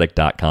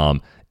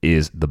theathletic.com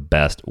is the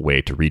best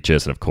way to reach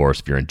us. And of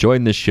course, if you're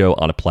enjoying this show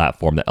on a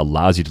platform that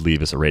allows you to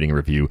leave us a rating and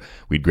review,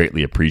 we'd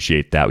greatly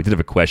appreciate that. We did have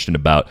a question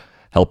about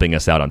helping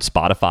us out on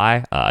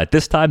Spotify. At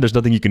this time, there's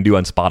nothing you can do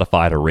on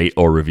Spotify to rate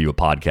or review a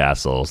podcast.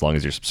 So as long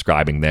as you're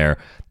subscribing there,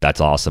 that's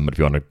awesome. But if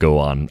you want to go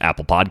on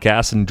Apple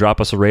Podcasts and drop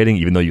us a rating,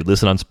 even though you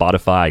listen on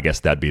Spotify, I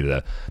guess that'd be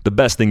the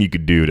best thing you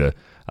could do to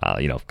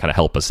kind of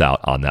help us out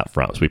on that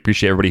front. So we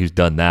appreciate everybody who's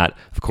done that.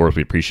 Of course,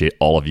 we appreciate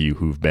all of you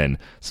who've been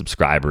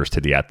subscribers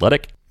to The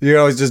Athletic. You can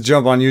always just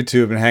jump on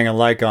YouTube and hang a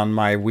like on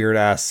my weird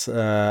ass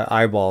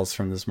eyeballs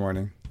from this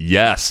morning.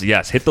 Yes.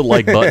 Hit the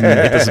like button,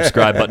 hit the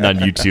subscribe button on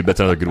YouTube. That's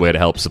another good way to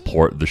help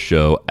support the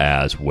show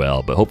as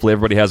well. But hopefully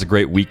everybody has a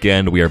great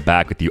weekend. We are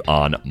back with you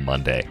on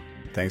Monday.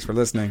 Thanks for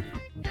listening.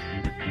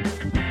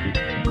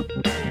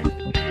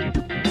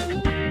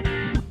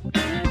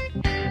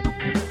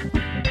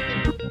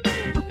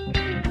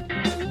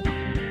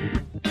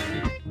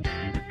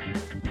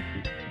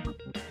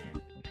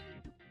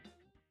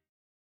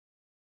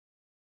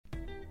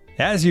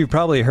 As you've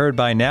probably heard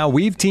by now,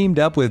 we've teamed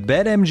up with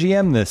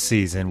BetMGM this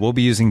season. We'll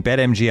be using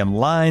BetMGM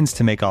lines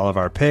to make all of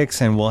our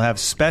picks, and we'll have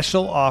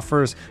special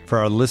offers for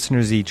our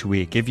listeners each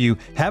week. If you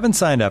haven't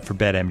signed up for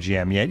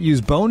BetMGM yet,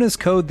 use bonus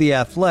code The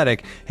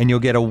Athletic, and you'll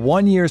get a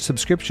 1-year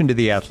subscription to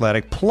The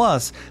Athletic,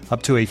 plus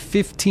up to a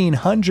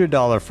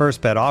 $1,500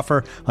 first bet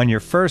offer on your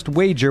first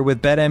wager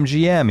with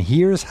BetMGM.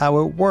 Here's how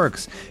it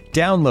works.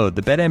 Download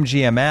the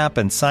BetMGM app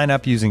and sign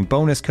up using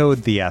bonus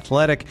code The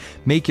Athletic.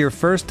 Make your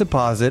first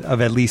deposit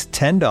of at least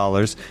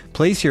 $10.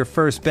 Place your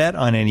first bet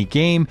on any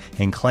game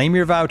and claim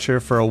your voucher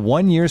for a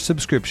 1-year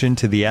subscription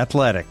to The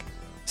Athletic.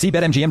 See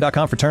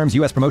BetMGM.com for terms.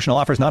 U.S. promotional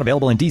offers not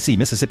available in D.C.,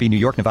 Mississippi, New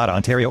York, Nevada,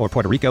 Ontario, or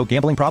Puerto Rico.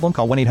 Gambling problem?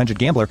 Call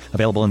 1-800-GAMBLER.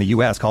 Available in the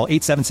U.S. Call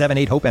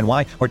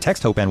 877-8-HOPE-NY or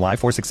text HOPE-NY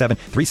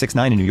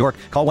 467-369 in New York.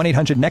 Call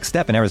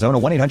 1-800-NEXT-STEP in Arizona.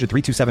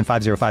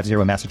 1-800-327-5050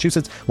 in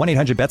Massachusetts.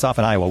 1-800-BETS-OFF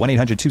in Iowa.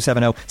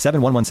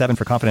 1-800-270-7117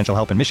 for confidential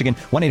help in Michigan.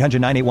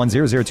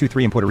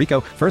 1-800-981-0023 in Puerto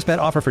Rico. First bet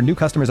offer for new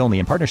customers only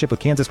in partnership with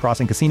Kansas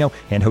Crossing Casino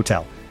and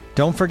Hotel.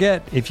 Don't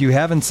forget, if you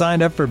haven't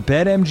signed up for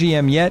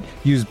BetMGM yet,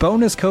 use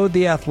bonus code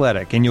The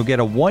Athletic, and you'll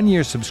get a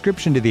 1-year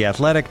subscription to The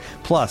Athletic,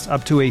 plus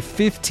up to a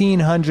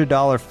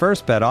 $1,500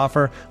 first bet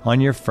offer on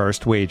your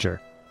first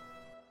wager.